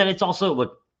 but then it's also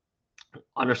look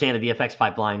understand the VFX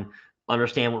pipeline,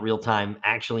 understand what real time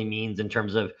actually means in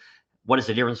terms of what is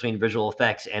the difference between visual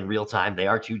effects and real time. They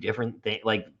are two different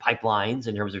like pipelines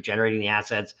in terms of generating the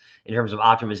assets, in terms of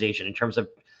optimization, in terms of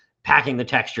packing the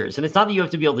textures. And it's not that you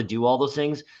have to be able to do all those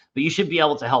things, but you should be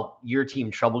able to help your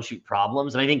team troubleshoot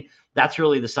problems. And I think that's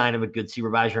really the sign of a good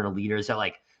supervisor and a leader is that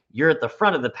like you're at the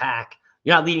front of the pack.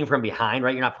 You're not leading from behind,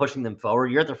 right? You're not pushing them forward.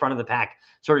 You're at the front of the pack,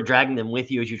 sort of dragging them with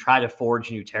you as you try to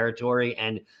forge new territory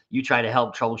and you try to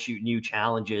help troubleshoot new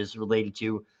challenges related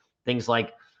to things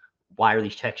like why are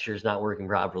these textures not working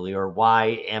properly, or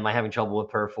why am I having trouble with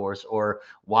Perforce, or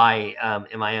why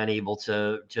am I unable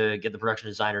to get the production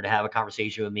designer to have a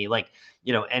conversation with me, like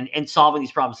and solving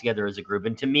these problems together as a group.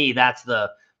 And to me, that's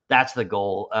the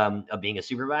goal of being a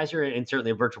supervisor, and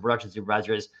certainly a virtual production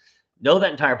supervisor is know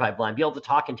that entire pipeline, be able to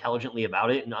talk intelligently about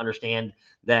it, and understand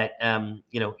that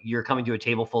you're coming to a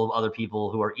table full of other people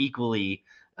who are equally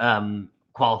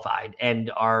qualified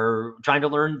and are trying to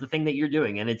learn the thing that you're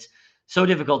doing. And it's so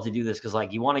difficult to do this because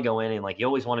like you want to go in and like you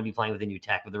always want to be playing with a new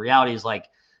tech, but the reality is like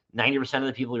 90% of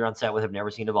the people you're on set with have never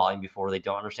seen a volume before. They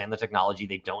don't understand the technology.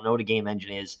 They don't know what a game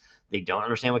engine is. They don't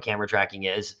understand what camera tracking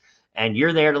is. And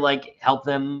you're there to like help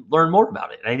them learn more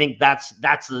about it. And I think that's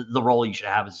the role you should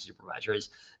have as a supervisor, is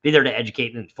be there to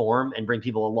educate and inform and bring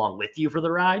people along with you for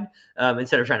the ride,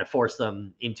 instead of trying to force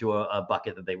them into a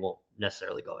bucket that they won't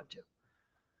necessarily go into.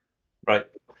 Right.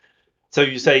 So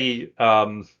you say,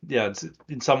 it's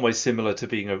in some ways similar to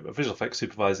being a visual effects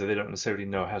supervisor. They don't necessarily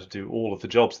know how to do all of the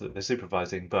jobs that they're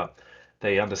supervising, but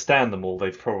they understand them all.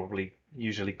 They've probably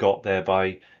usually got there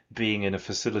by being in a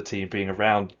facility and being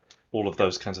around all of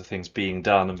those kinds of things being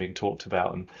done and being talked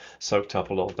about and soaked up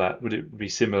a lot of that. Would it be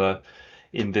similar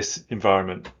in this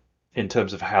environment in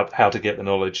terms of how to get the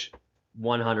knowledge?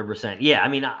 100%. Yeah, I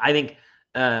mean, I think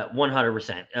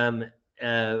 100%.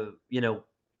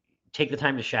 Take the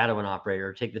time to shadow an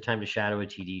operator, take the time to shadow a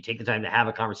TD, take the time to have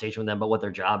a conversation with them about what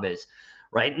their job is,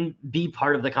 right? And be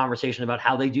part of the conversation about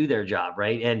how they do their job,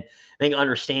 right? And I think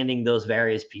understanding those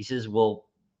various pieces will,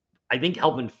 I think,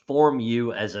 help inform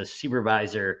you as a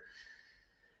supervisor,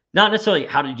 not necessarily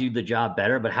how to do the job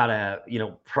better, but how to,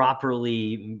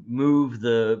 properly move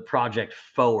the project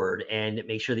forward and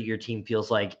make sure that your team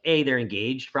feels like they're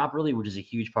engaged properly, which is a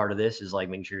huge part of this, is like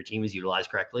making sure your team is utilized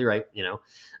correctly, right?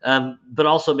 But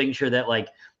also making sure that like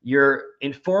you're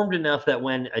informed enough that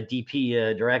when a DP,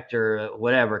 a director,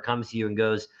 whatever comes to you and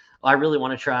goes, oh, I really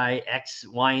want to try X,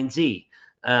 Y, and Z.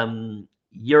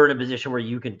 You're in a position where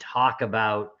you can talk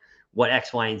about what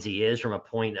X, Y, and Z is from a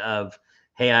point of,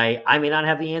 hey, I may not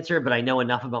have the answer, but I know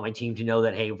enough about my team to know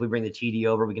that, hey, if we bring the TD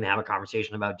over, we can have a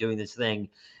conversation about doing this thing,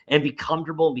 and be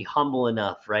comfortable and be humble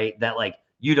enough, right? That like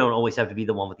you don't always have to be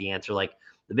the one with the answer. Like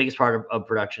the biggest part of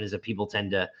production is that people tend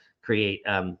to create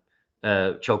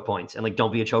choke points, and like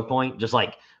don't be a choke point. Just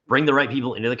like bring the right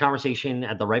people into the conversation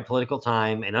at the right political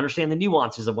time and understand the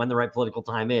nuances of when the right political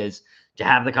time is to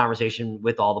have the conversation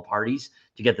with all the parties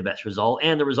to get the best result,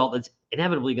 and the result that's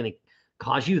inevitably going to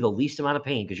cause you the least amount of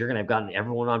pain, because you're going to have gotten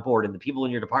everyone on board, and the people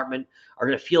in your department are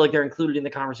going to feel like they're included in the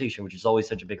conversation, which is always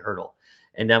such a big hurdle.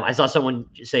 And I saw someone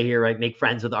say here, right, make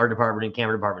friends with our department and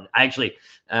camera department. I actually,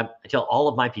 I tell all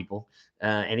of my people,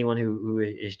 anyone who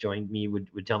has joined me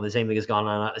would tell me the same thing has gone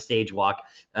on a stage walk.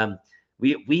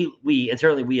 We and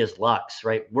certainly we as Lux,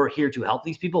 right, we're here to help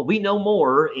these people. We know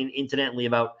more incidentally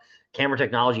about camera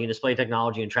technology and display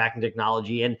technology and tracking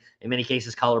technology, and in many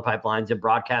cases color pipelines and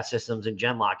broadcast systems and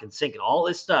Genlock and sync and all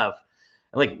this stuff.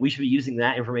 And like we should be using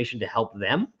that information to help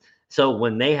them. So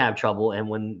when they have trouble and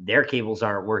when their cables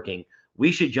aren't working,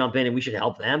 we should jump in and we should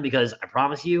help them, because I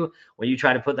promise you, when you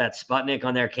try to put that Sputnik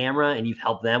on their camera and you've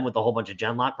helped them with a whole bunch of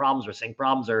Genlock problems or sync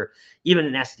problems or even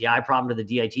an SDI problem to the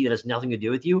DIT that has nothing to do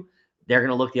with you, they're going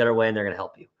to look the other way and they're going to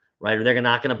help you, right? Or they're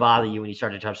not going to bother you when you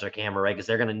start to touch their camera, right? Because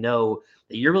they're going to know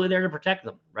that you're really there to protect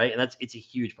them, right? And it's a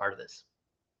huge part of this.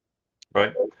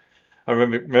 Right. I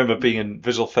remember being in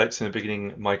visual effects in the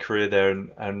beginning of my career there,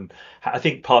 and I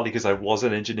think partly because I was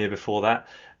an engineer before that,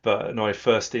 but my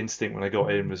first instinct when I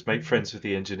got in was make friends with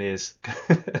the engineers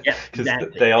Yeah, because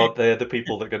exactly. they're the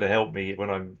people that are going to help me when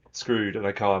I'm screwed and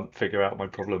I can't figure out my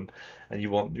problem, and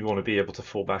you want to be able to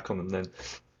fall back on them then.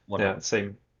 Yeah, 100.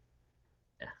 same.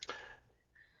 Yeah.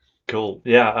 Cool.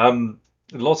 Yeah.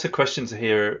 Lots of questions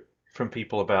here from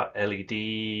people about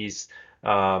LEDs,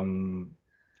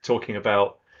 talking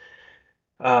about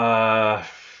Uh,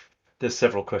 there's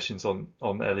several questions on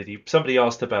LED. Somebody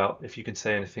asked about if you can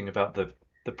say anything about the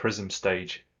Prism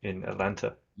stage in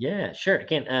Atlanta. Yeah, sure.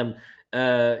 Again,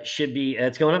 should be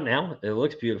it's going up now. It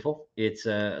looks beautiful. It's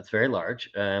very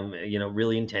large.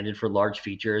 Really intended for large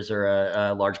features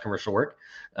or large commercial work,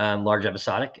 large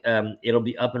episodic. It'll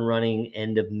be up and running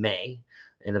end of May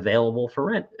and available for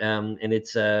rent. And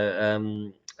it's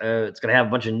going to have a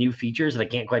bunch of new features that I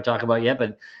can't quite talk about yet,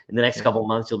 but in the next Yeah. couple of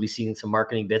months, you'll be seeing some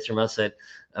marketing bits from us that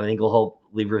I think will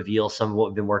hopefully reveal some of what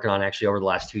we've been working on actually over the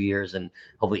last 2 years, and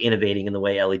hopefully innovating in the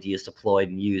way LED is deployed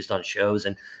and used on shows,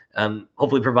 and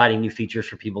hopefully providing new features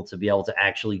for people to be able to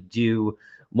actually do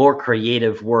more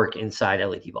creative work inside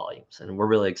LED volumes. And we're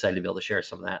really excited to be able to share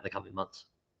some of that in the coming months.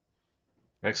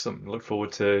 Excellent. Look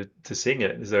forward to seeing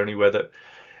it. Is there anywhere that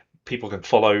people can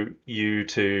follow you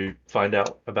to find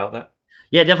out about that?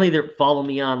 Yeah, definitely either follow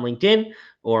me on LinkedIn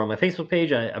or on my Facebook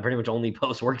page. I pretty much only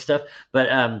post work stuff, but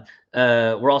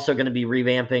we're also going to be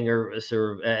revamping, or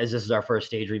sort of, as this is our first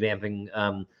stage, revamping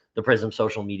the Prism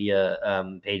social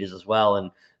media pages as well, and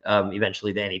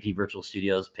eventually the NAP Virtual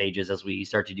Studios pages as we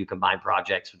start to do combined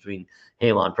projects between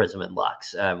Halon, Prism, and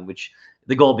Lux, which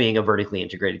the goal being a vertically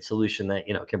integrated solution that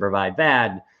can provide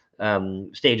VAD,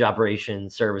 stage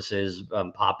operations, services,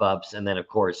 pop-ups, and then of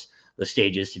course the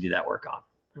stages to do that work on.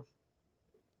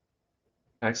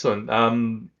 Excellent.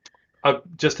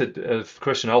 Just a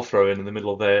question I'll throw in the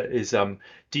middle there is,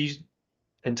 do you,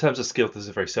 in terms of skills, this is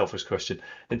a very selfish question.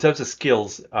 In terms of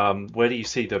skills, where do you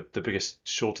see the biggest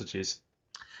shortages?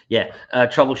 Yeah,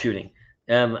 troubleshooting.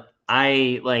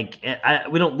 We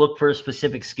don't look for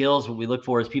specific skills. What we look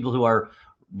for is people who are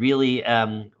really,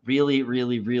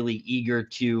 really eager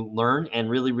to learn and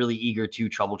really, really eager to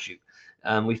troubleshoot.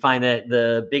 We find that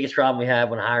the biggest problem we have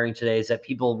when hiring today is that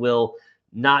people will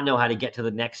not know how to get to the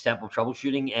next step of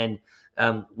troubleshooting. And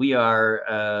we are,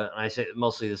 and I say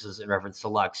mostly this is in reference to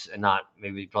Lux and not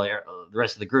maybe probably the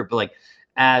rest of the group, but like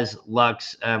as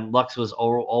Lux, Lux was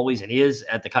always and is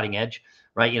at the cutting edge,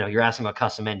 right? You're asking about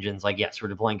custom engines. Like, yes, we're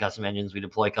deploying custom engines. We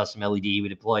deploy custom LED. We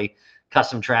deploy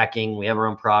custom tracking. We have our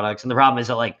own products. And the problem is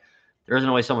that like there isn't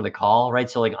always someone to call, right?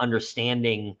 So like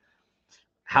understanding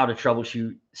how to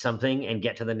troubleshoot something and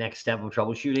get to the next step of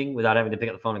troubleshooting without having to pick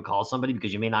up the phone and call somebody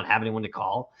because you may not have anyone to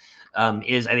call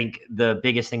is, I think, the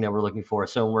biggest thing that we're looking for.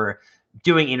 So when we're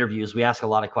doing interviews, we ask a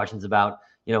lot of questions about,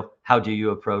 how do you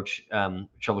approach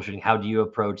troubleshooting? How do you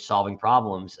approach solving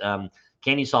problems?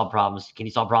 Can you solve problems? Can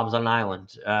you solve problems on an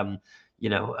island? And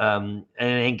I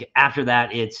think after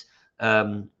that, it's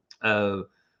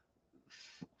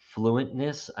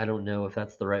fluentness. I don't know if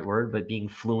that's the right word, but being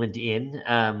fluent in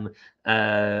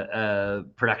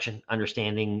production,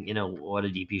 understanding, what a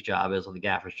DP's job is, what the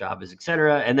gaffer's job is,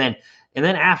 etc. And then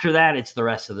after that, it's the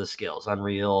rest of the skills: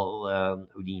 Unreal,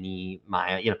 Houdini,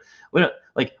 Maya.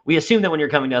 We assume that when you're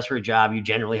coming to us for a job, you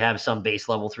generally have some base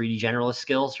level 3D generalist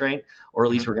skills, right? Or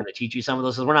at least we're going to teach you some of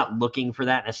those. So we're not looking for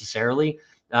that necessarily.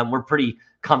 We're pretty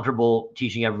comfortable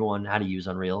teaching everyone how to use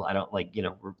Unreal. I don't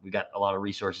we've got a lot of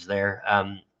resources there.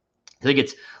 I think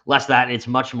it's less that. It's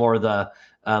much more the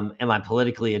am I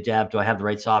politically adept? Do I have the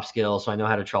right soft skills? So I know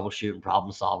how to troubleshoot and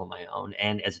problem solve on my own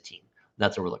and as a team.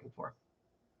 That's what we're looking for.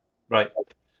 Right.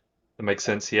 That makes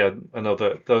sense. Yeah, I know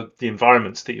that the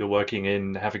environments that you're working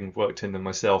in, having worked in them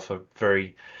myself, are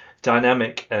very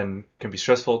dynamic and can be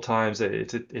stressful at times.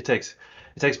 It takes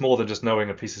more than just knowing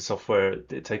a piece of software.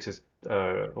 It takes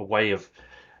a way of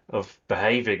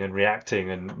behaving and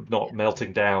reacting and not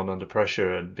melting down under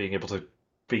pressure and being able to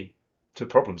be to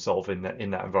problem solve in that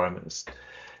environment. It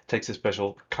takes a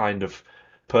special kind of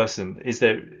person. Is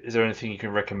there anything you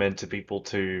can recommend to people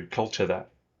to culture that?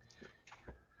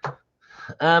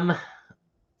 Um,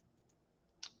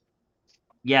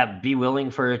 yeah, be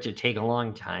willing for it to take a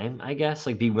long time, I guess.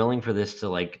 Like, be willing for this to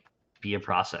like be a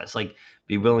process. Like,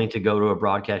 be willing to go to a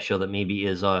broadcast show that maybe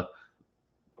is I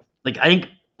think, let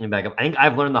me back up. I think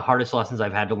I've learned the hardest lessons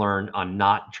I've had to learn on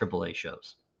not AAA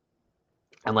shows.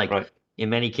 And like Right. in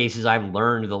many cases, I've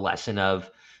learned the lesson of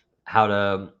how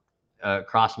to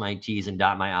cross my T's and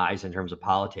dot my I's in terms of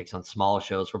politics on small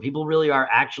shows where people really are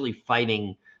actually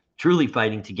fighting, truly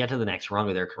fighting to get to the next rung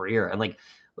of their career. And like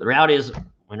the reality is,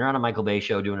 when you're on a Michael Bay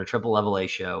show doing a triple level A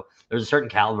show, there's a certain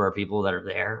caliber of people that are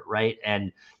there, right?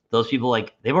 And those people,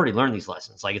 like, they've already learned these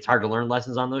lessons. Like, it's hard to learn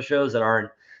lessons on those shows that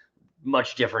aren't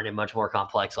much different and much more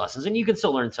complex lessons. And you can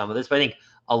still learn some of this, but I think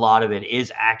a lot of it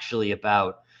is actually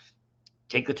about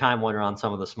take the time when you're on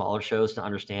some of the smaller shows to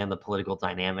understand the political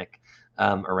dynamic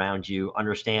around you.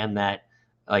 Understand that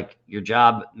like your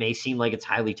job may seem like it's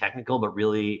highly technical, but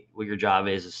really what your job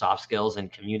is soft skills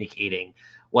and communicating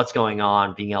what's going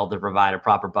on, being able to provide a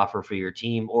proper buffer for your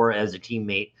team, or as a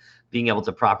teammate, being able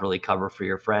to properly cover for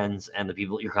your friends and the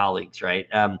people, your colleagues, right?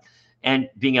 And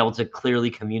being able to clearly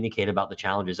communicate about the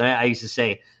challenges. I used to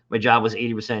say my job was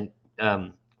 80%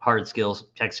 hard skills,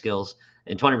 tech skills,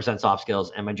 and 20% soft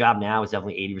skills. And my job now is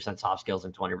definitely 80% soft skills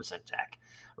and 20% tech.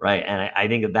 Right. And I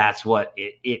think that that's what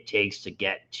it takes to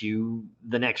get to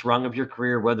the next rung of your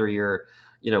career, whether you're,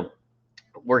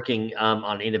 working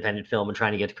on independent film and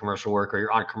trying to get to commercial work, or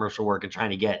you're on commercial work and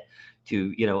trying to get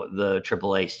to, the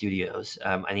AAA studios.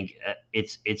 I think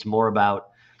it's more about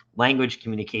language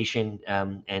communication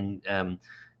and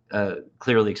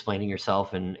clearly explaining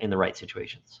yourself in the right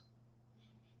situations.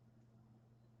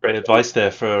 Great advice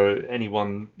there for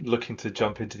anyone looking to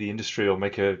jump into the industry or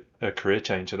make a career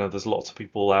change. I know there's lots of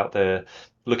people out there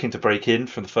looking to break in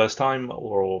for the first time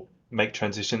or make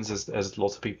transitions. As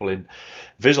lots of people in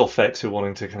visual effects who are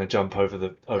wanting to kind of jump over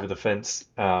the fence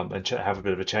and have a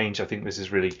bit of a change. I think this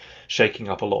is really shaking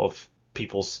up a lot of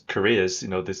people's careers.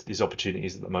 These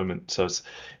opportunities at the moment. So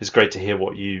it's great to hear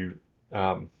what you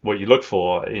look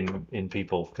for in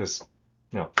people, because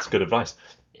it's good advice.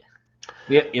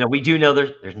 We do know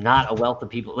there's not a wealth of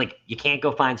people. Like, you can't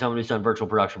go find someone who's done virtual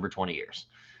production for 20 years,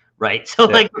 right? So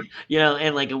Yeah. like,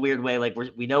 in like a weird way, like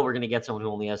we know we're going to get someone who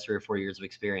only has 3 or 4 years of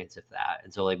experience, if that.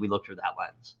 And so like we look through that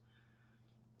lens.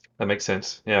 That makes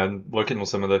sense. Yeah, and working on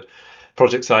some of the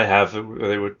projects I have,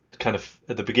 they were kind of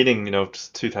at the beginning,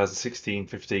 2016,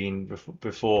 15,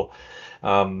 before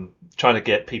trying to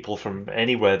get people from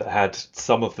anywhere that had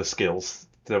some of the skills.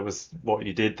 That was what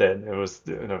you did then. It was,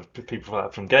 people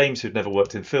from games who'd never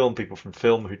worked in film, people from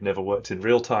film who'd never worked in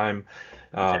real time,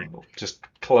 Exactly. just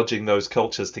collaging those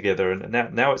cultures together. And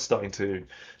now it's starting to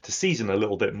season a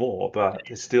little bit more, but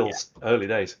it's still Yeah, early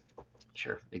days.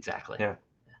 sure. Exactly. Yeah.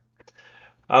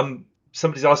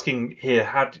 Somebody's asking here,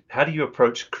 how do you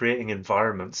approach creating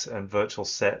environments and virtual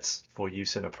sets for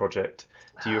use in a project?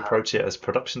 Do you approach it as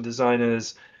production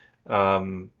designers,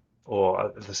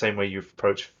 or the same way you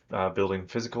approach building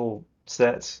physical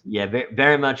sets? Yeah, very,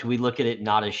 very much. We look at it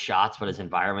not as shots, but as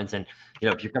environments. And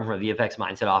if you're coming from a VFX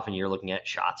mindset, often you're looking at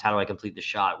shots. How do I complete the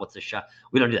shot? What's the shot?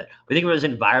 We don't do that. We think of it as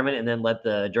environment, and then let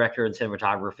the director and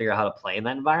cinematographer figure out how to play in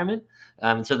that environment.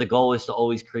 So the goal is to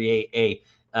always create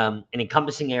an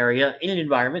encompassing area in an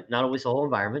environment, not always the whole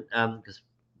environment, because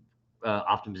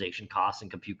optimization costs and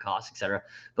compute costs, etc.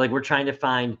 But like, we're trying to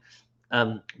find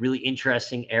really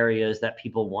interesting areas that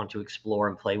people want to explore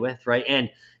and play with, right? And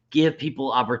give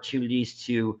people opportunities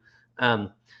to, I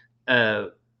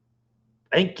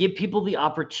think, give people the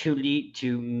opportunity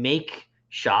to make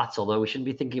shots, although we shouldn't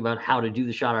be thinking about how to do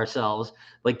the shot ourselves,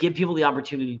 but give people the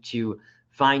opportunity to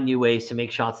find new ways to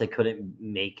make shots they couldn't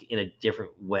make in a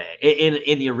different way,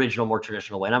 in the original, more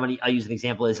traditional way. And I use an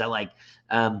example is that, like,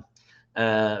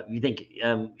 you think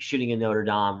shooting in Notre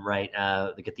Dame, right?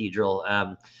 The cathedral.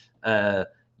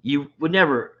 You would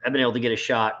never have been able to get a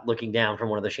shot looking down from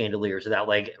one of the chandeliers without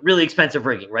like really expensive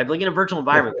rigging, right? But like in a virtual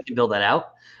environment, we can build that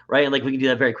out, right? And like we can do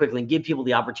that very quickly and give people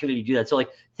the opportunity to do that. So like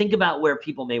think about where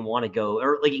people may want to go,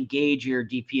 or like engage your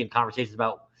DP in conversations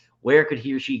about where could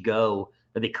he or she go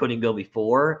that they couldn't go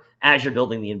before as you're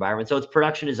building the environment. So it's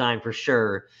production design for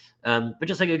sure. But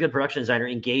just like a good production designer,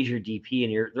 engage your DP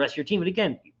and the rest of your team. And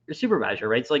again, your supervisor,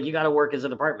 right? So like you got to work as a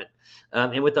department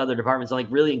and with other departments, and like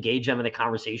really engage them in a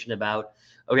conversation about,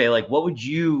 okay, like what would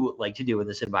you like to do in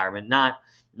this environment? Not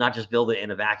just build it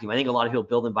in a vacuum. I think a lot of people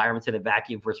build environments in a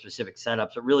vacuum for specific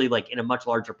setups, but really like in a much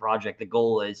larger project, the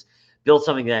goal is build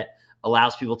something that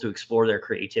allows people to explore their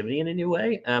creativity in a new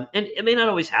way. And it may not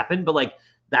always happen, but like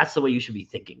that's the way you should be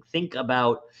thinking. Think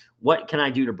about what can I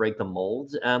do to break the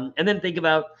mold, and then think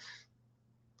about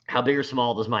how big or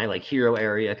small does my like hero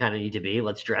area kind of need to be.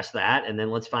 Let's dress that, and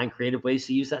then let's find creative ways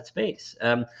to use that space.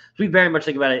 So we very much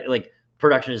think about it like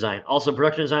production design. Also,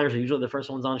 production designers are usually the first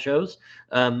ones on shows,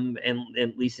 and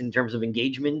at least in terms of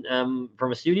engagement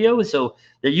from a studio. So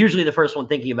they're usually the first one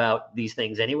thinking about these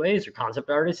things anyways, or concept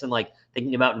artists, and like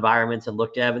thinking about environments and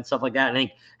look dev and stuff like that. And I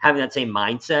think having that same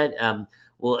mindset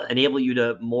will enable you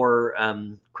to more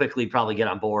quickly probably get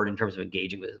on board in terms of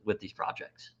engaging with these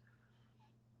projects.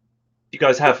 You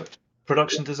guys have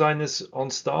production designers on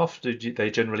staff? They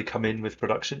generally come in with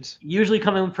productions? Usually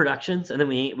come in with productions, and then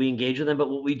we engage with them. But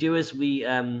what we do is we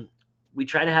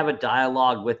try to have a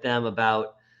dialogue with them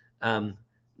about um,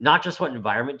 not just what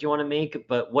environment do you want to make,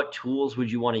 but what tools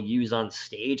would you want to use on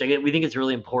stage. We think it's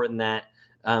really important that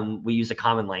we use a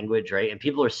common language, right? And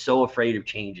people are so afraid of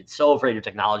change and so afraid of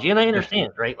technology, and I Yeah.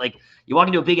 understand, right? Like you walk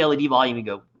into a big LED volume and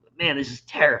go, man, this is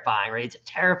terrifying, right? It's a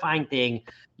terrifying thing.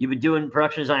 You've been doing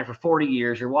production design for 40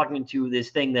 years. You're walking into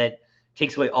this thing that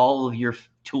takes away all of your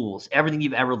tools, everything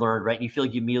you've ever learned, right? And you feel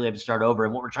like you immediately have to start over.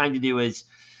 And what we're trying to do is,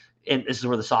 and this is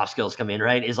where the soft skills come in,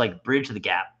 right? Is like bridge the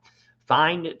gap.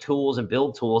 Find tools and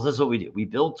build tools. This is what we do. We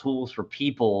build tools for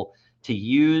people to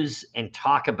use and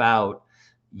talk about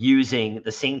using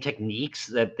the same techniques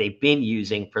that they've been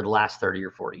using for the last 30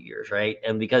 or 40 years, right?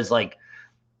 And because like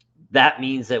that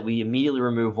means that we immediately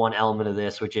remove one element of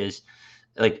this, which is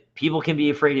like people can be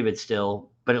afraid of it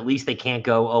still, but at least they can't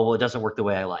go, oh, well, it doesn't work the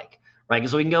way I like. Right.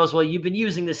 Because we can go, well, you've been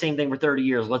using the same thing for 30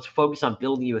 years. Let's focus on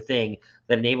building you a thing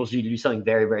that enables you to do something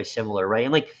very, very similar. Right.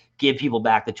 And like give people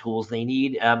back the tools they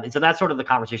need. And so that's sort of the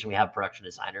conversation we have with production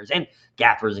designers and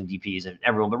gaffers and DPs and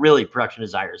everyone, but really production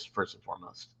designers first and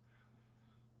foremost.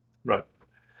 Right.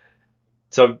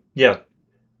 So yeah,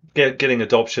 getting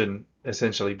adoption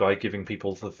essentially by giving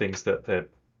people the things that they're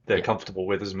Yeah, comfortable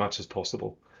with as much as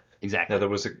possible. Now, exactly. there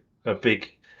was a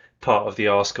big part of the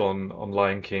ask on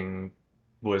Lion King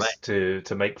Right. was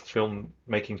to make film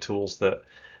making tools that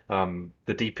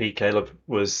the DP Caleb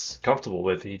was comfortable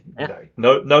with. Yeah.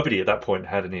 Nobody at that point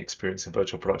had any experience in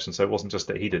virtual production, so it wasn't just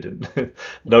that he didn't.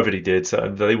 Nobody did. So,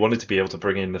 and they wanted to be able to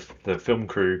bring in the film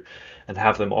crew and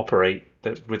have them operate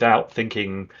that without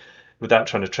thinking, without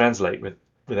trying to translate,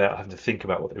 without having to think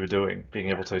about what they were doing, being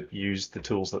able to use the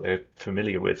tools that they're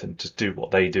familiar with and just do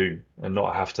what they do and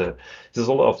not have to. There's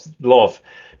a lot of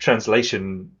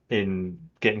translation in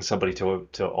getting somebody to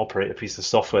operate a piece of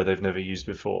software they've never used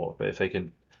before. But if they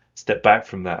can step back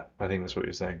from that, I think that's what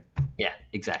you're saying. Yeah,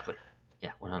 exactly.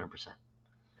 Yeah,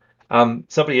 100%.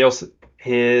 Somebody else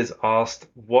here's asked,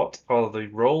 what are the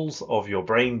roles of your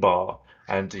brain bar,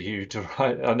 and do you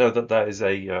derive? I know that that is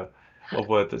a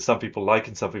word that some people like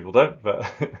and some people don't, but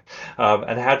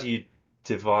and how do you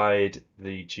divide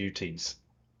the duties?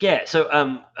 Yeah,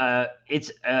 so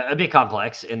it's a bit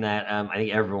complex in that I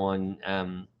think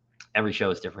every show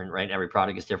is different, right? Every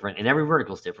product is different, and every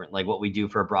vertical is different. Like what we do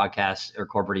for a broadcast or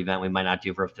corporate event, we might not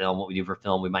do for a film. What we do for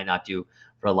film, we might not do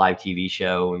for a live TV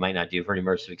show. We might not do for an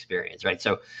immersive experience, right?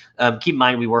 So keep in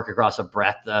mind we work across a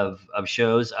breadth of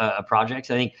shows, of projects.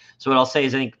 I think so. What I'll say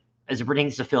is, I think as it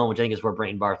pertains to film, which I think is where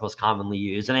brain bar is most commonly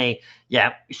used, and I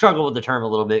struggle with the term a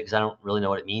little bit because I don't really know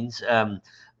what it means.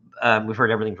 We've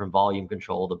heard everything from volume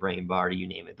control to brain bar to you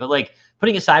name it. But like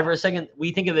putting aside for a second,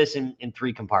 we think of this in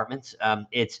three compartments.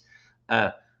 It's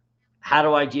uh, how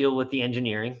do I deal with the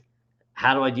engineering?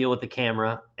 How do I deal with the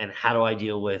camera? And how do I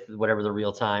deal with whatever the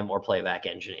real time or playback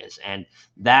engine is? And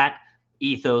that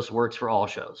ethos works for all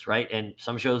shows, right? And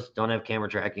some shows don't have camera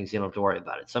tracking, so you don't have to worry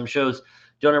about it. Some shows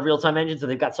don't have real time engines,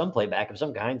 and they've got some playback of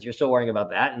some kinds. You're still worrying about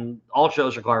that. And all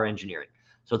shows require engineering.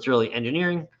 So it's really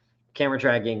engineering, camera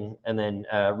tracking, and then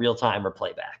real time or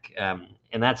playback.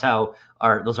 And that's how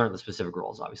those aren't the specific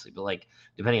roles, obviously, but like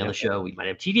depending on Yeah. the show, we might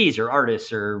have TDs or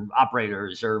artists or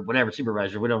operators or whatever,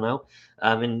 supervisors, we don't know.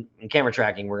 In camera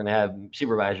tracking, we're going to have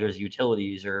supervisors,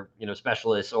 utilities, or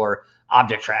specialists, or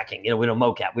object tracking. We don't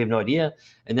mocap, we have no idea.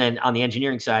 And then on the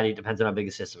engineering side, it depends on how big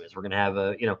the system is. We're going to have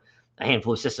a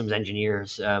handful of systems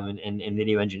engineers and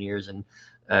video engineers and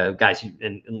guys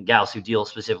and gals who deal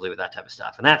specifically with that type of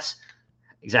stuff. And that's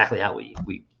exactly how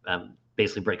we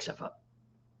basically break stuff up.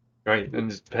 Right,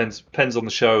 and it depends on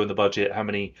the show and the budget,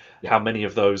 Yeah, how many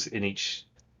of those in each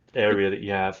area that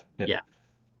you have. Yeah, yeah,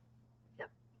 yeah,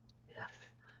 yeah.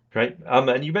 great.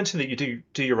 And you mentioned that you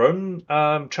do your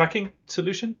own tracking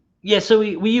solution. Yeah, so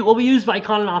we use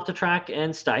Vicon and OptiTrack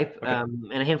and Stipe Okay.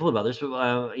 and a handful of others,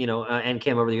 and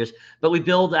Cam over the years. But we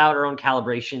build out our own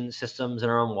calibration systems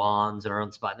and our own wands and our own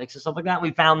Sputniks and stuff like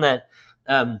that.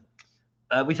 Um,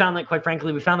 we found that quite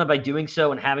frankly, we found that by doing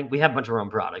so and we have a bunch of our own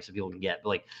products that people can get. But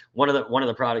like one of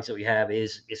the products that we have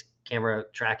is camera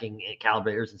tracking and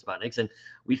calibrators and Sputniks, and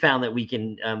we found that we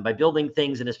can by building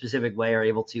things in a specific way are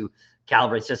able to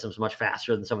calibrate systems much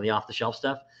faster than some of the off the shelf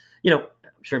stuff.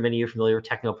 I'm sure many of you are familiar with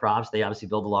Technoprops. They obviously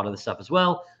build a lot of the stuff as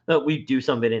well, but we do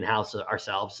some of it in house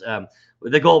ourselves.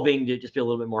 The goal being to just be a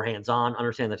little bit more hands on,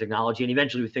 understand the technology, and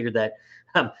eventually we figured that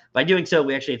by doing so,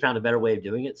 we actually found a better way of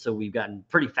doing it. So we've gotten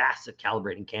pretty fast at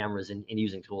calibrating cameras and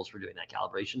using tools for doing that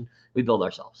calibration. We build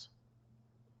ourselves.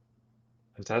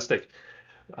 Fantastic.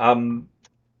 Um,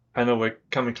 I know we're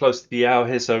coming close to the hour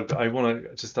here, so I want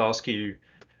to just ask you,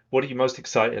 what are you most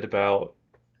excited about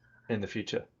in the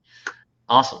future?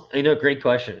 Awesome. Great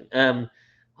question.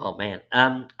 Oh man,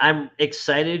 I'm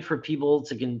excited for people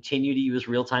to continue to use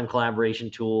real-time collaboration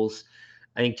tools.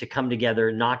 I think to come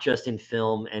together, not just in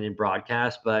film and in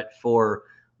broadcast, but for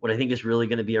what I think is really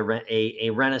going to be a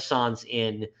renaissance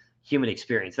in human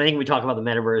experience. I think we talk about the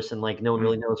metaverse and like no one Mm,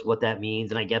 really knows what that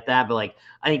means, and I get that, but like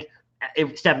I think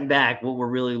if stepping back, what we're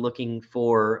really looking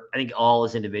for, I think all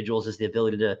as individuals, is the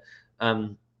ability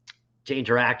um, to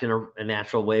interact in a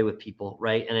natural way with people,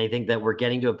 right? And I think that we're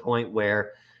getting to a point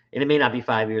where, and it may not be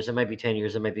 5 years, it might be 10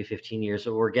 years, it might be 15 years.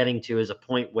 What we're getting to is a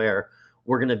point where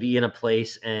we're going to be in a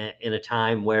place and in a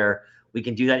time where we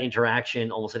can do that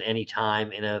interaction almost at any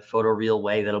time in a photoreal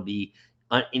way that'll be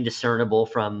indiscernible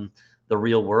from the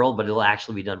real world, but it'll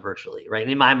actually be done virtually, right?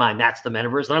 And in my mind, that's the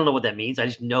metaverse. I don't know what that means. I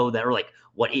just know that, or like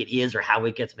what it is, or how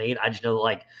it gets made. I just know that,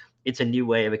 like, it's a new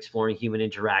way of exploring human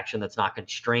interaction that's not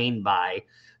constrained by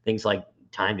things like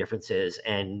time differences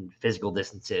and physical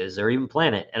distances or even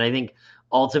planet. And I think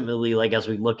ultimately, like as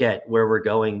we look at where we're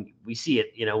going, we see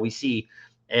it, we see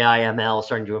AI/ML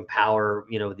starting to empower,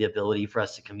 the ability for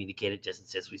us to communicate at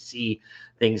distances. We see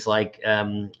things like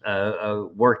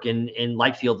work in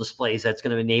light field displays that's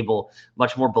going to enable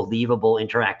much more believable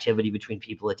interactivity between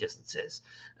people at distances.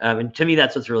 And to me,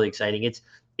 that's what's really exciting.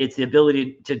 It's the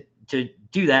ability to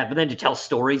do that, but then to tell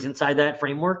stories inside that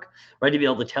framework, right? To be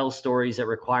able to tell stories that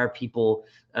require people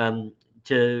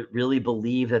to really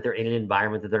believe that they're in an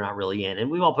environment that they're not really in. And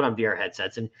we've all put on VR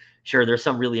headsets, and sure, there's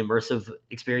some really immersive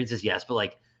experiences, yes, but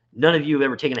like none of you have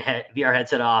ever taken a VR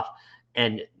headset off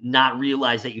and not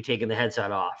realize that you've taken the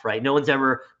headset off, right? No one's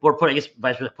ever, or put, I guess,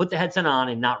 put the headset on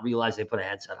and not realize they put a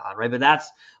headset on, right? But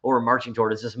that's what we're marching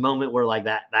toward, is this moment where like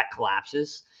that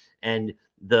collapses, and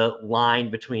the line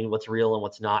between what's real and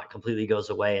what's not completely goes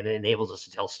away, and it enables us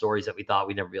to tell stories that we thought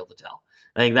we'd never be able to tell.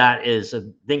 I think that is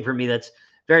a thing for me that's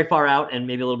very far out and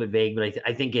maybe a little bit vague, but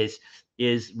I think is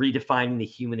redefining the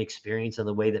human experience and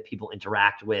the way that people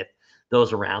interact with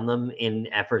those around them in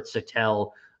efforts to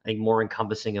tell, I think, more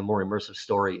encompassing and more immersive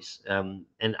stories. And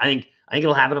I think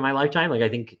it'll happen in my lifetime. Like I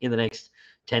think in the next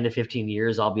 10 to 15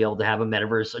 years, I'll be able to have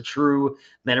a true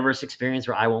metaverse experience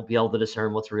where I won't be able to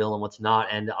discern what's real and what's not.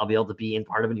 And I'll be able to be in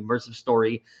part of an immersive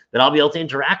story that I'll be able to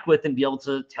interact with and be able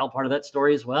to tell part of that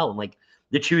story as well. And like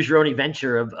the choose your own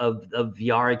adventure of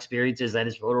VR experiences that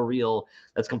is photoreal,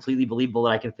 that's completely believable,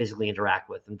 that I can physically interact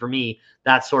with. And for me,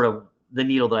 that's sort of the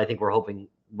needle that I think we're hoping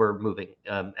we're moving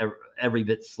every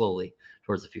bit slowly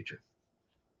towards the future.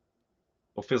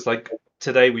 Well, feels like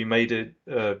today we made it,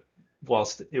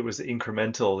 whilst it was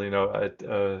incremental,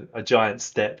 a giant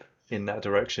step in that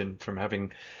direction from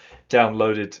having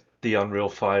downloaded the Unreal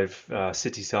 5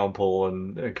 city sample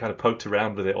and kind of poked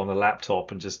around with it on a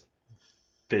laptop and just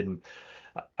been,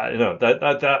 I don't know,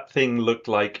 that thing looked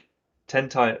like 10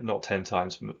 times, not 10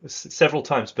 times, several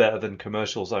times better than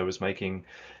commercials I was making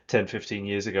 10, 15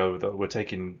 years ago that were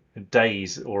taking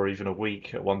days or even a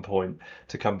week at one point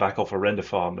to come back off a render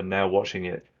farm. And now watching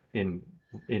it in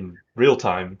in real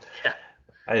time Yeah,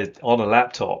 on a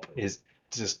laptop is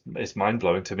just, it's mind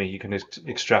blowing to me. You can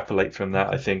extrapolate from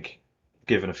that, I think,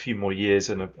 given a few more years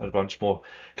and a bunch more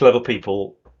clever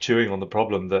people chewing on the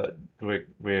problem, that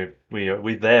we're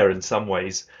there in some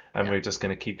ways, and yeah, we're just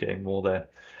going to keep getting more there.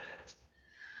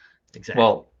 exactly.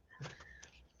 Well,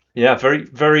 yeah, very,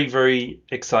 very, very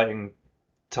exciting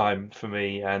time for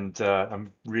me, and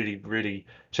I'm really, really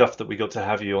chuffed that we got to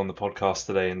have you on the podcast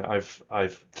today, and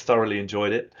I've thoroughly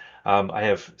enjoyed it. I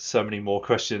have so many more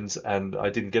questions, and I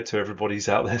didn't get to everybody's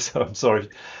out there, so I'm sorry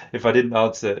if I didn't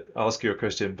ask you a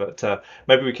question. But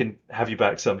maybe we can have you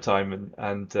back sometime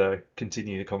and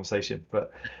continue the conversation.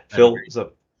 But That'd be Phil,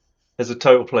 great. it's a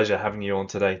total pleasure having you on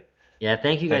today. Yeah,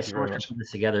 thank you Thank guys you so very much for much. putting this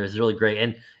together. It's really great.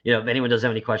 And if anyone does have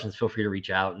any questions, feel free to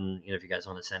reach out. And if you guys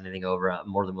want to send anything over, I'm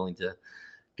more than willing to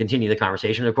continue the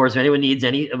conversation. Of course, if anyone needs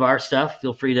any of our stuff,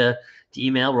 feel free to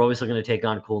email. We're always looking to take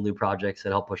on cool new projects that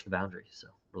help push the boundaries. So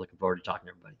we're looking forward to talking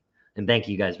to everybody. And thank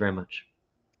you guys very much.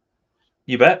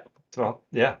 You bet. Well,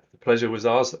 yeah, the pleasure was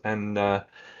ours, and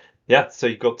yeah, so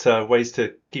you've got ways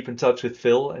to keep in touch with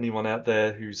Phil. Anyone out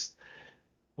there who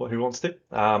wants to.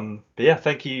 But yeah,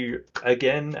 thank you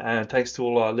again, and thanks to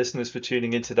all our listeners for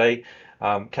tuning in today.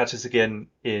 Catch us again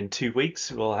in 2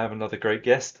 weeks. We'll have another great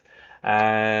guest,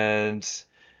 and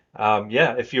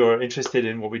yeah, if you're interested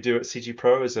in what we do at CG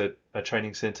Pro as a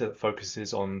training center that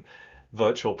focuses on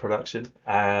virtual production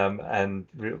and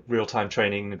real-time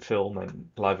training and film and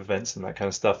live events and that kind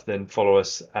of stuff, then follow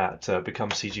us at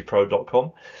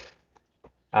becomecgpro.com.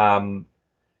 Um,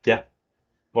 yeah,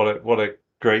 what a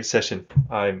great session.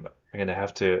 I'm going to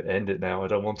have to end it now. I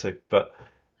don't want to, but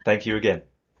thank you again.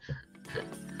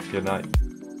 Good night.